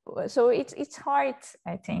 So it's hard,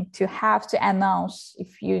 I think, to have to announce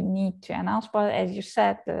if you need to announce. But as you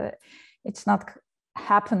said, it's not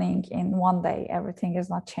happening in one day. Everything is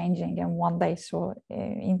not changing in one day. So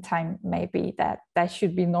in time, maybe that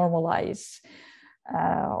should be normalized.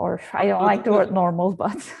 Or I don't like the word normal,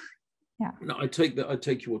 but yeah. No, I take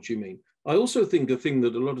you what you mean. I also think a thing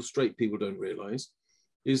that a lot of straight people don't realize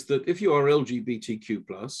is that if you are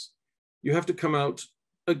LGBTQ+, you have to come out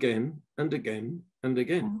again and again and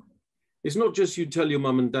again. Yeah. It's not just you tell your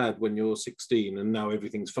mum and dad when you're 16 and now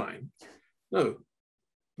everything's fine. No,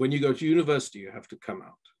 when you go to university, you have to come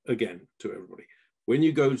out again to everybody. When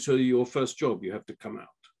you go to your first job, you have to come out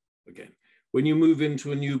again. When you move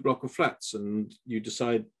into a new block of flats and you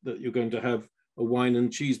decide that you're going to have a wine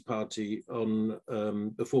and cheese party on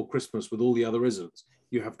before Christmas with all the other residents,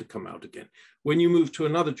 you have to come out again. When you move to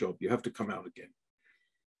another job, you have to come out again.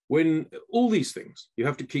 When all these things, you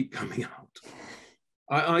have to keep coming out.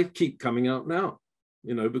 I keep coming out now,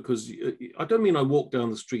 you know, because I don't mean I walk down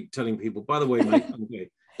the street telling people, by the way, mate, I'm gay.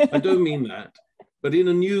 I don't mean that. But in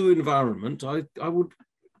a new environment, I would,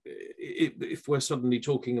 if we're suddenly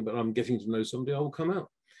talking about I'm getting to know somebody, I will come out.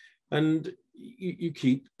 And you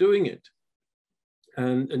keep doing it.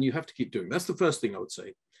 And you have to keep doing it. That's the first thing I would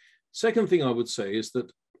say. Second thing I would say is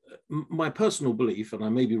that my personal belief, and I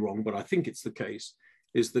may be wrong, but I think it's the case,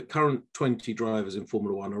 is that current 20 drivers in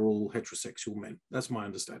Formula One are all heterosexual men. That's my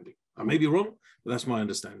understanding. I may be wrong, but that's my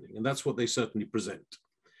understanding. And that's what they certainly present.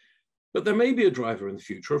 But there may be a driver in the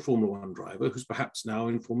future, a Formula One driver, who's perhaps now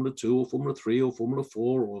in Formula 2 or Formula 3 or Formula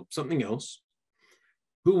 4 or something else,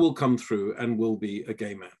 who will come through and will be a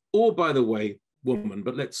gay man. Or, by the way, woman,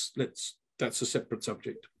 but that's a separate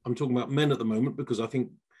subject. I'm talking about men at the moment because I think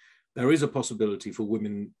there is a possibility for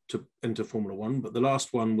women to enter Formula One, but the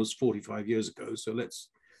last one was 45 years ago, so let's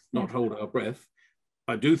not hold our breath.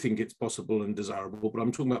 I do think it's possible and desirable, but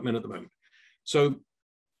I'm talking about men at the moment. So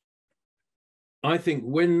I think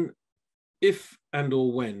if and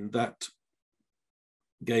or when that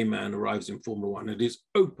gay man arrives in Formula One, it is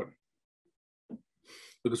open,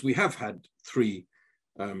 because we have had 3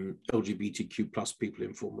 LGBTQ plus people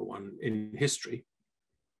in Formula One in history.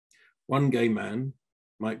 One gay man,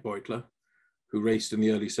 Mike Beutler, who raced in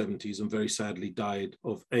the early 70s and very sadly died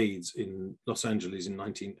of AIDS in Los Angeles in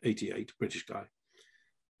 1988, British guy.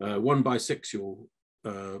 One bisexual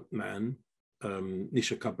man,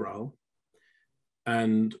 Nisha Cabral,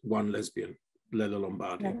 and one lesbian, Lela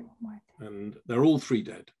Lombardi. And they're all 3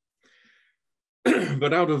 dead.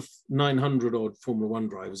 But out of 900 odd Formula One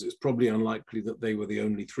drivers, it's probably unlikely that they were the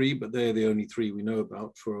only 3, but they're the only 3 we know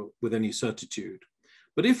about with any certitude.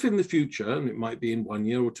 But if in the future, and it might be in 1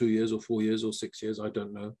 year or 2 years or 4 years or 6 years, I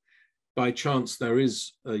don't know, by chance there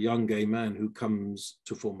is a young gay man who comes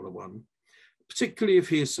to Formula One, particularly if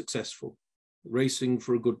he is successful, racing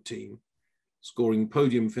for a good team, scoring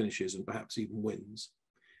podium finishes and perhaps even wins,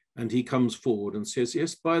 and he comes forward and says,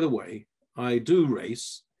 yes, by the way, I do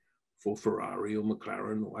race for Ferrari or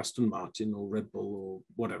McLaren or Aston Martin or Red Bull or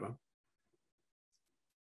whatever,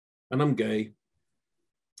 and I'm gay,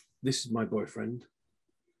 this is my boyfriend,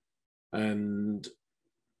 and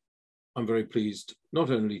I'm very pleased not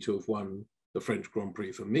only to have won the French Grand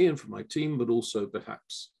Prix for me and for my team, but also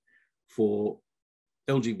perhaps for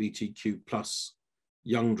LGBTQ plus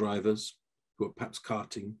young drivers who are perhaps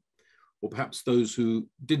karting, or perhaps those who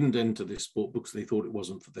didn't enter this sport because they thought it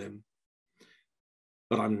wasn't for them.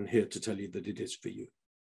 But I'm here to tell you that it is for you.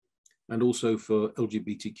 And also for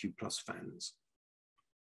LGBTQ plus fans.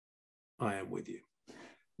 I am with you.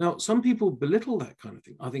 Now, some people belittle that kind of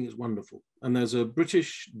thing. I think it's wonderful. And there's a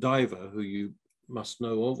British diver who you must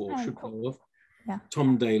know of or should know of,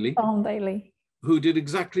 Tom Daley. Tom Daley. Who did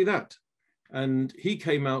exactly that. And he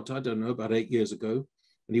came out, I don't know, about 8 years ago,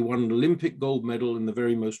 and he won an Olympic gold medal in the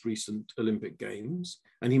very most recent Olympic Games.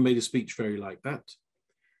 And he made a speech very like that.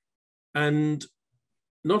 And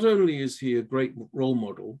not only is he a great role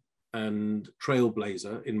model and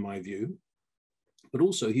trailblazer, in my view, but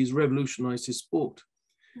also he's revolutionized his sport.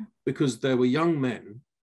 Because there were young men,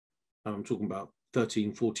 I'm talking about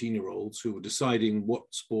 13, 14-year-olds who were deciding what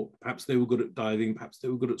sport, perhaps they were good at diving, perhaps they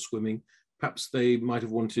were good at swimming, perhaps they might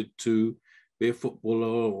have wanted to be a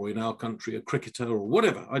footballer or in our country, a cricketer or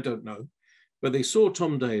whatever, I don't know. But they saw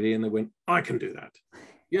Tom Daley and they went, I can do that.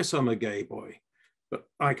 Yes, I'm a gay boy, but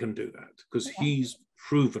I can do that because he's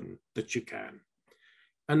proven that you can.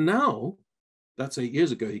 And now, that's 8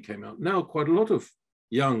 years ago he came out, now quite a lot of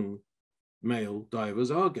young male divers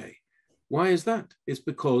are gay. Why is that? It's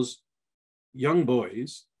because young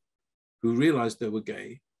boys who realized they were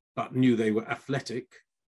gay, but knew they were athletic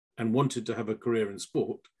and wanted to have a career in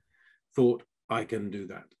sport, thought, I can do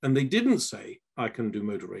that. And they didn't say, I can do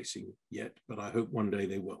motor racing yet, but I hope one day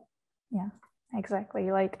they will. Yeah, exactly.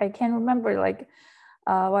 Like I can remember, like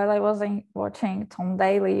while I wasn't watching Tom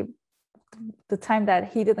Daly, the time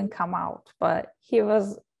that he didn't come out, but he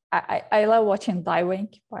was, I love watching diving,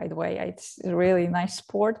 by the way. It's a really nice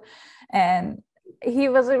sport. And he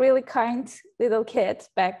was a really kind little kid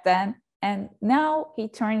back then. And now he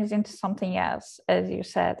turns into something else, as you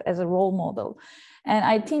said, as a role model. And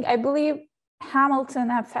I believe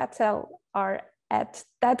Hamilton and Vettel are at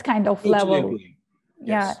that kind of level.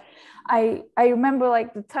 Yes. Yeah. I remember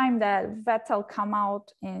like the time that Vettel come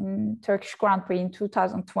out in Turkish Grand Prix in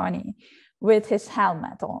 2020 with his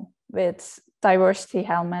helmet on, with diversity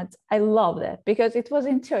helmet. I loved it because it was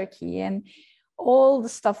in Turkey and all the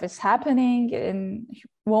stuff is happening in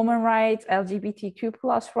women rights, LGBTQ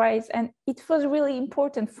plus rights. And it was really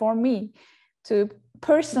important for me to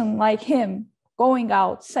person like him going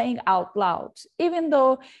out, saying out loud, even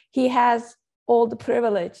though he has all the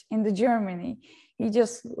privilege in the Germany. He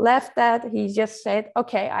just left that. He just said,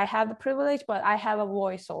 okay, I have the privilege, but I have a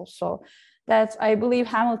voice also. That's, I believe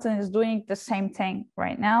Hamilton is doing the same thing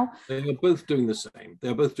right now. They are both doing the same.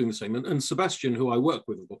 They're both doing the same. And Sebastian, who I work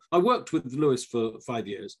with, I worked with Lewis for 5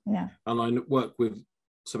 years, yeah, and I work with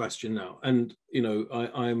Sebastian now. And, you know,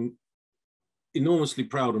 I'm enormously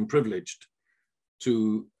proud and privileged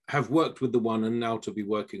to have worked with the one and now to be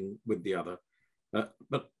working with the other.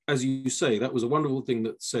 But as you say, that was a wonderful thing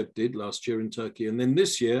that Seb did last year in Turkey. And then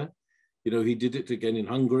this year, you know, he did it again in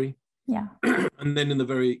Hungary. Yeah. And then in the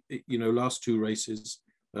very, you know, last two races,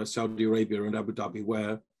 Saudi Arabia and Abu Dhabi,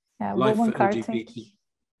 where life for LGBT,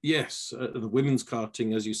 yes, the women's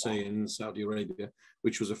karting, as you say, in Saudi Arabia,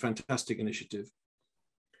 which was a fantastic initiative.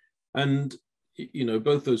 And, you know,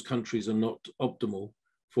 both those countries are not optimal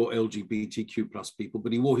for LGBTQ plus people,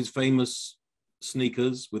 but he wore his famous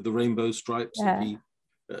sneakers with the rainbow stripes. Yeah.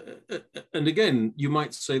 And again, you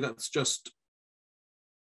might say that's just,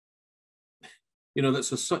 you know,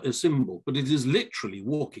 that's a symbol, but it is literally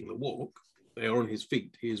walking the walk. They are on his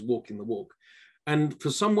feet. He is walking the walk. And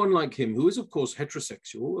for someone like him, who is, of course,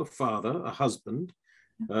 heterosexual, a father, a husband,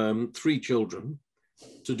 3 children,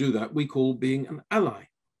 to do that, we call being an ally.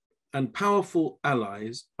 And powerful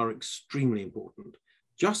allies are extremely important,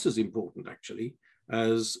 just as important, actually,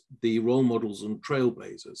 as the role models and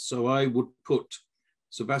trailblazers. So I would put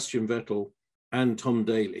Sebastian Vettel and Tom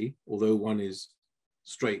Daly, although one is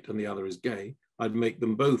straight and the other is gay, I'd make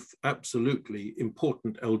them both absolutely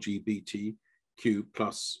important LGBTQ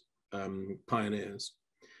plus pioneers.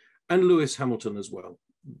 And Lewis Hamilton as well,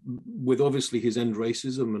 with obviously his end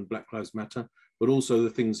racism and Black Lives Matter, but also the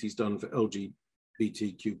things he's done for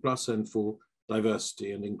LGBTQ plus and for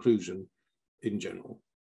diversity and inclusion in general.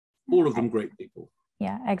 All of them great people.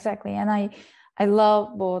 Yeah, exactly. And I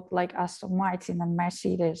love both like Aston Martin and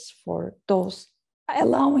Mercedes for those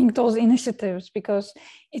allowing those initiatives, because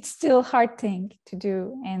it's still a hard thing to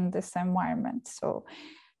do in this environment. So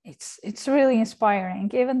it's really inspiring,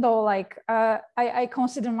 even though like I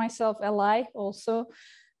consider myself ally also.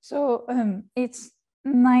 So it's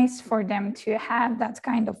nice for them to have that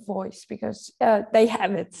kind of voice, because they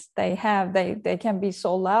have it. They can be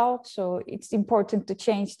so loud. So it's important to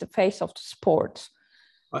change the face of the sport.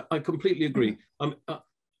 I completely agree.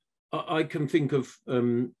 I can think of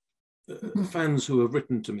fans who have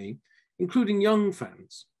written to me, including young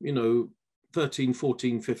fans, you know, 13,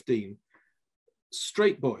 14, 15,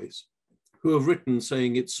 straight boys who have written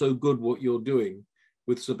saying it's so good what you're doing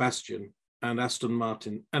with Sebastian and Aston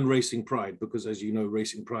Martin and Racing Pride, because as you know,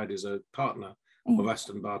 Racing Pride is a partner of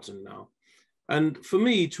Aston Martin now. And for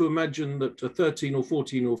me to imagine that a 13 or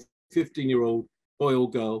 14 or 15-year-old boy or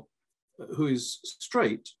girl who is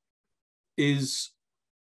straight is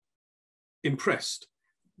impressed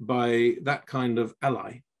by that kind of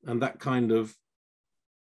ally and that kind of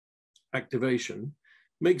activation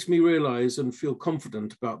makes me realize and feel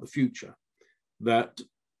confident about the future, that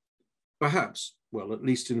perhaps, well, at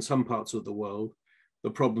least in some parts of the world, the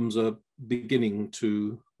problems are beginning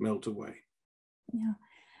to melt away. Yeah.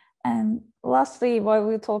 And lastly, while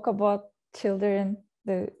we talk about children,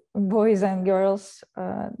 the boys and girls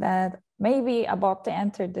that maybe about to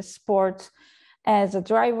enter the sport as a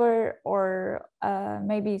driver, or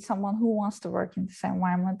maybe someone who wants to work in this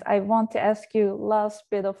environment, I want to ask you last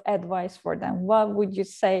bit of advice for them. What would you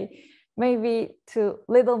say, maybe to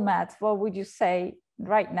little Matt, what would you say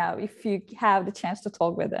right now if you have the chance to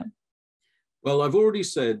talk with them? Well, I've already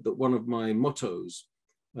said that one of my mottos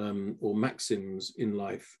or maxims in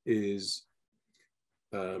life is,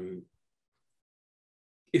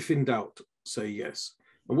 if in doubt, say yes.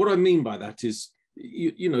 And what I mean by that is,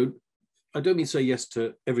 you know, I don't mean say yes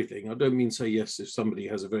to everything. I don't mean say yes if somebody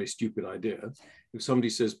has a very stupid idea. If somebody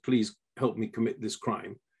says, please help me commit this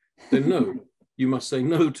crime, then no, you must say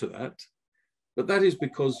no to that. but that is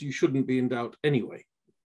because you shouldn't be in doubt anyway.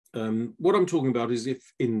 What I'm talking about is if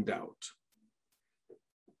in doubt.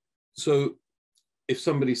 So if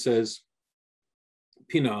somebody says,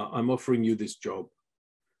 Pinar, I'm offering you this job,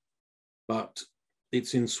 but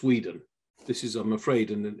it's in Sweden. This is, I'm afraid,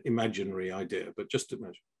 an imaginary idea, but just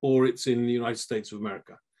imagine. Or it's in the United States of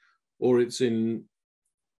America, or it's in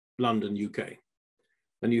London, UK.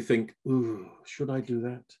 And you think, ooh, should I do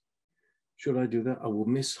that? Should I do that? I will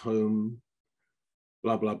miss home,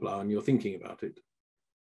 blah, blah, blah. And you're thinking about it.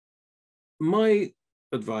 My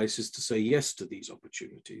advice is to say yes to these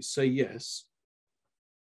opportunities. Say yes.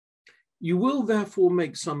 You will therefore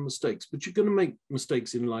make some mistakes, but you're going to make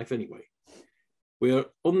mistakes in life anyway. We are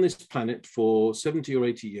on this planet for 70 or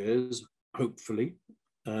 80 years, hopefully,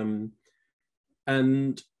 and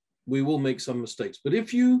we will make some mistakes. But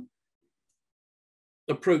if you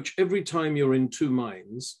approach every time you're in two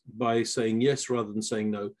minds by saying yes rather than saying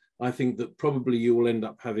no, I think that probably you will end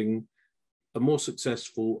up having a more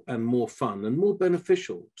successful and more fun and more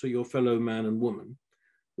beneficial to your fellow man and woman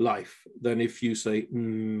life than if you say,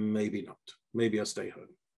 maybe not, maybe I'll stay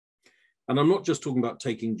home. And I'm not just talking about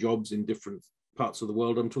taking jobs in different parts of the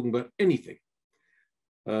world, I'm talking about anything.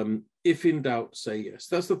 If in doubt, say yes.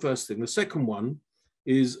 That's the first thing. The second one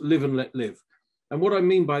is live and let live. And what I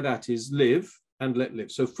mean by that is live and let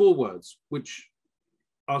live. So 4 words, which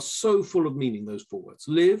are so full of meaning, those 4 words.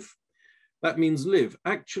 Live, that means live,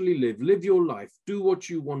 actually live your life, do what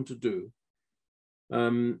you want to do.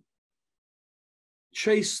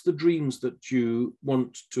 Chase the dreams that you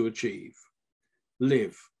want to achieve.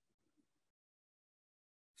 Live.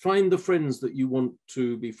 Find the friends that you want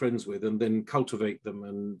to be friends with and then cultivate them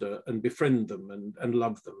and befriend them and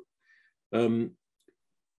love them.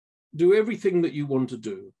 Do everything that you want to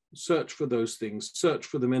do. Search for those things. Search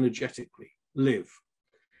for them energetically. Live.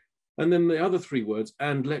 And then the other 3 words,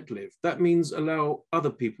 and let live. That means allow other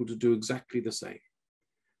people to do exactly the same.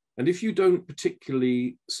 And if you don't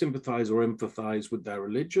particularly sympathize or empathize with their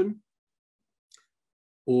religion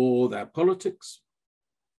or their politics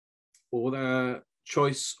or their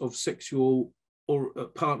choice of sexual or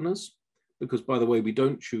partners, because by the way, we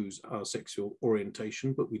don't choose our sexual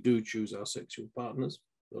orientation, but we do choose our sexual partners,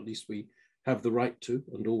 or at least we have the right to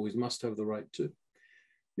and always must have the right to.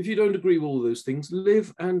 If you don't agree with all those things,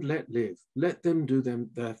 live and let live. Let them do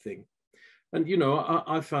their thing. And, you know,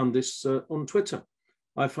 I found this on Twitter.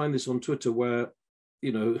 I find this on Twitter where,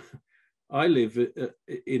 you know, I live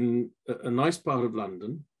in a nice part of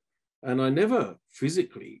London and I never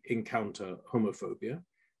physically encounter homophobia.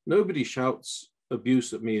 Nobody shouts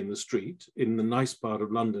abuse at me in the street in the nice part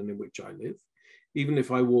of London in which I live. Even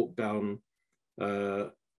if I walk down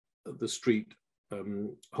the street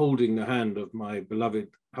holding the hand of my beloved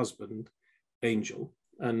husband, Angel,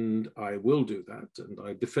 and I will do that, and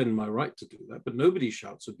I defend my right to do that, but nobody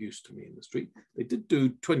shouts abuse to me in the street. They did do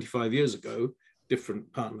 25 years ago,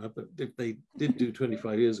 different partner, but they did do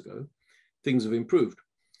 25 years ago, things have improved.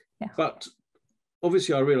 Yeah. But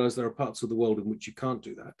obviously I realize there are parts of the world in which you can't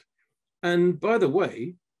do that. And by the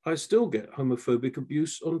way, I still get homophobic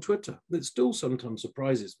abuse on Twitter. It still sometimes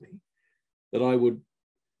surprises me that I would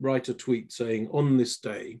write a tweet saying, on this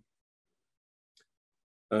day,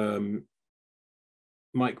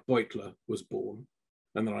 Mike Beutler was born.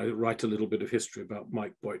 And then I write a little bit of history about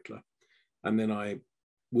Mike Beutler. And then I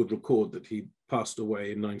would record that he passed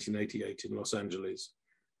away in 1988 in Los Angeles,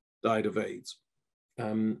 died of AIDS.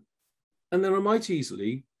 And then I might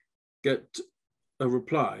easily get a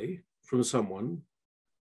reply from someone,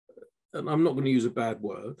 and I'm not going to use a bad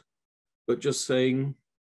word, but just saying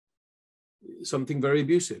something very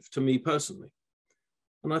abusive to me personally.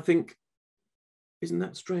 And I think, isn't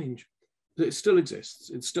that strange? But it still exists,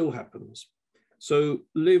 it still happens. So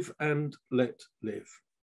live and let live.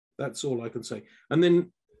 That's all I can say. And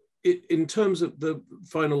then in terms of the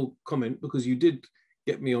final comment, because you did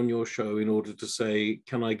get me on your show in order to say,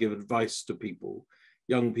 can I give advice to people,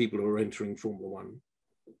 young people who are entering Formula One?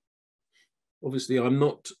 Obviously, I'm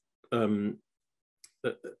not an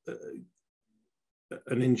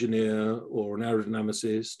engineer or an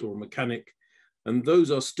aerodynamicist or a mechanic, and those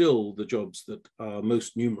are still the jobs that are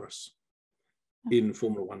most numerous in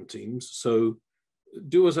Formula One teams. So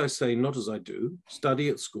do as I say, not as I do. Study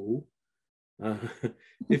at school.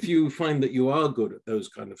 If you find that you are good at those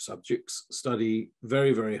kind of subjects, study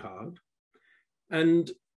very, very hard.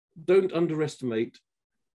 And don't underestimate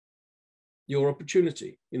your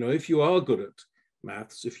opportunity. You know, if you are good at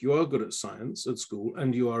maths, if you are good at science at school,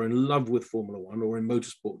 and you are in love with Formula One or in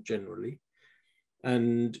motorsport generally,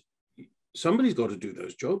 and somebody's got to do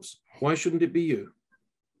those jobs, why shouldn't it be you?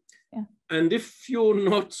 Yeah. And if you're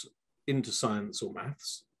not into science or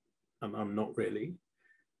maths, and I'm not really,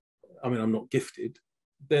 I mean, I'm not gifted,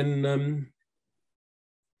 then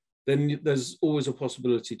there's always a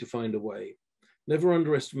possibility to find a way. Never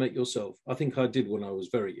underestimate yourself. I think I did when I was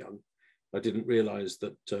very young. I didn't realize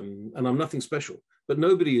that, and I'm nothing special, but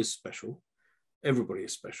nobody is special. Everybody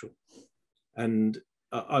is special. And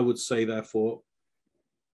I would say, therefore,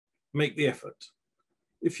 make the effort.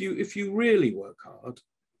 If you really work hard,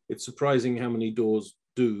 it's surprising how many doors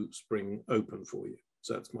do spring open for you.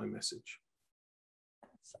 So that's my message.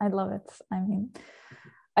 I love it. I mean,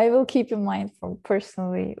 I will keep in mind from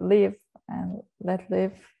personally live and let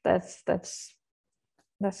live. That's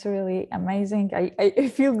really amazing. I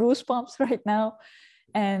feel goosebumps right now.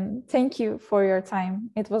 And thank you for your time.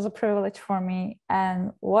 It was a privilege for me.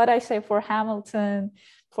 And what I say for Hamilton,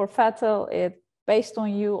 for Vettel, it based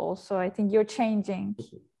on you also. I think you're changing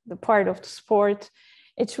the part of the sport.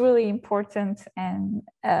 It's really important, and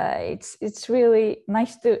it's really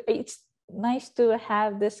nice to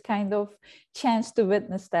have this kind of chance to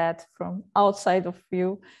witness that from outside of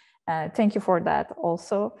you. Thank you for that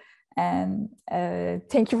also, and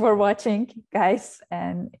thank you for watching, guys.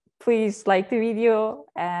 And please like the video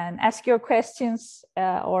and ask your questions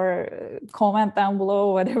or comment down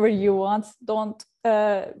below, whatever you want. Don't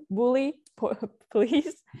bully,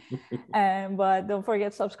 please. But don't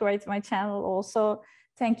forget to subscribe to my channel also.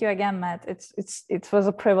 Thank you again, Matt. It was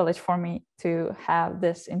a privilege for me to have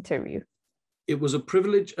this interview. It was a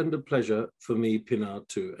privilege and a pleasure for me, Pinar,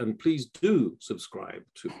 too. And please do subscribe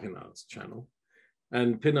to Pinar's channel.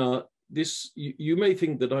 And Pinar, you may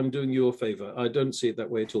think that I'm doing you a favor. I don't see it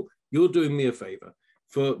that way at all. You're doing me a favor.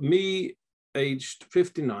 For me, aged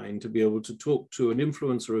 59, to be able to talk to an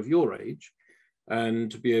influencer of your age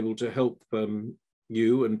and to be able to help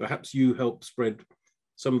you, and perhaps you help spread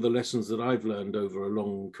some of the lessons that I've learned over a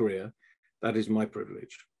long career, that is my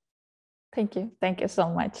privilege. Thank you. Thank you so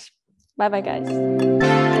much. Bye-bye, guys.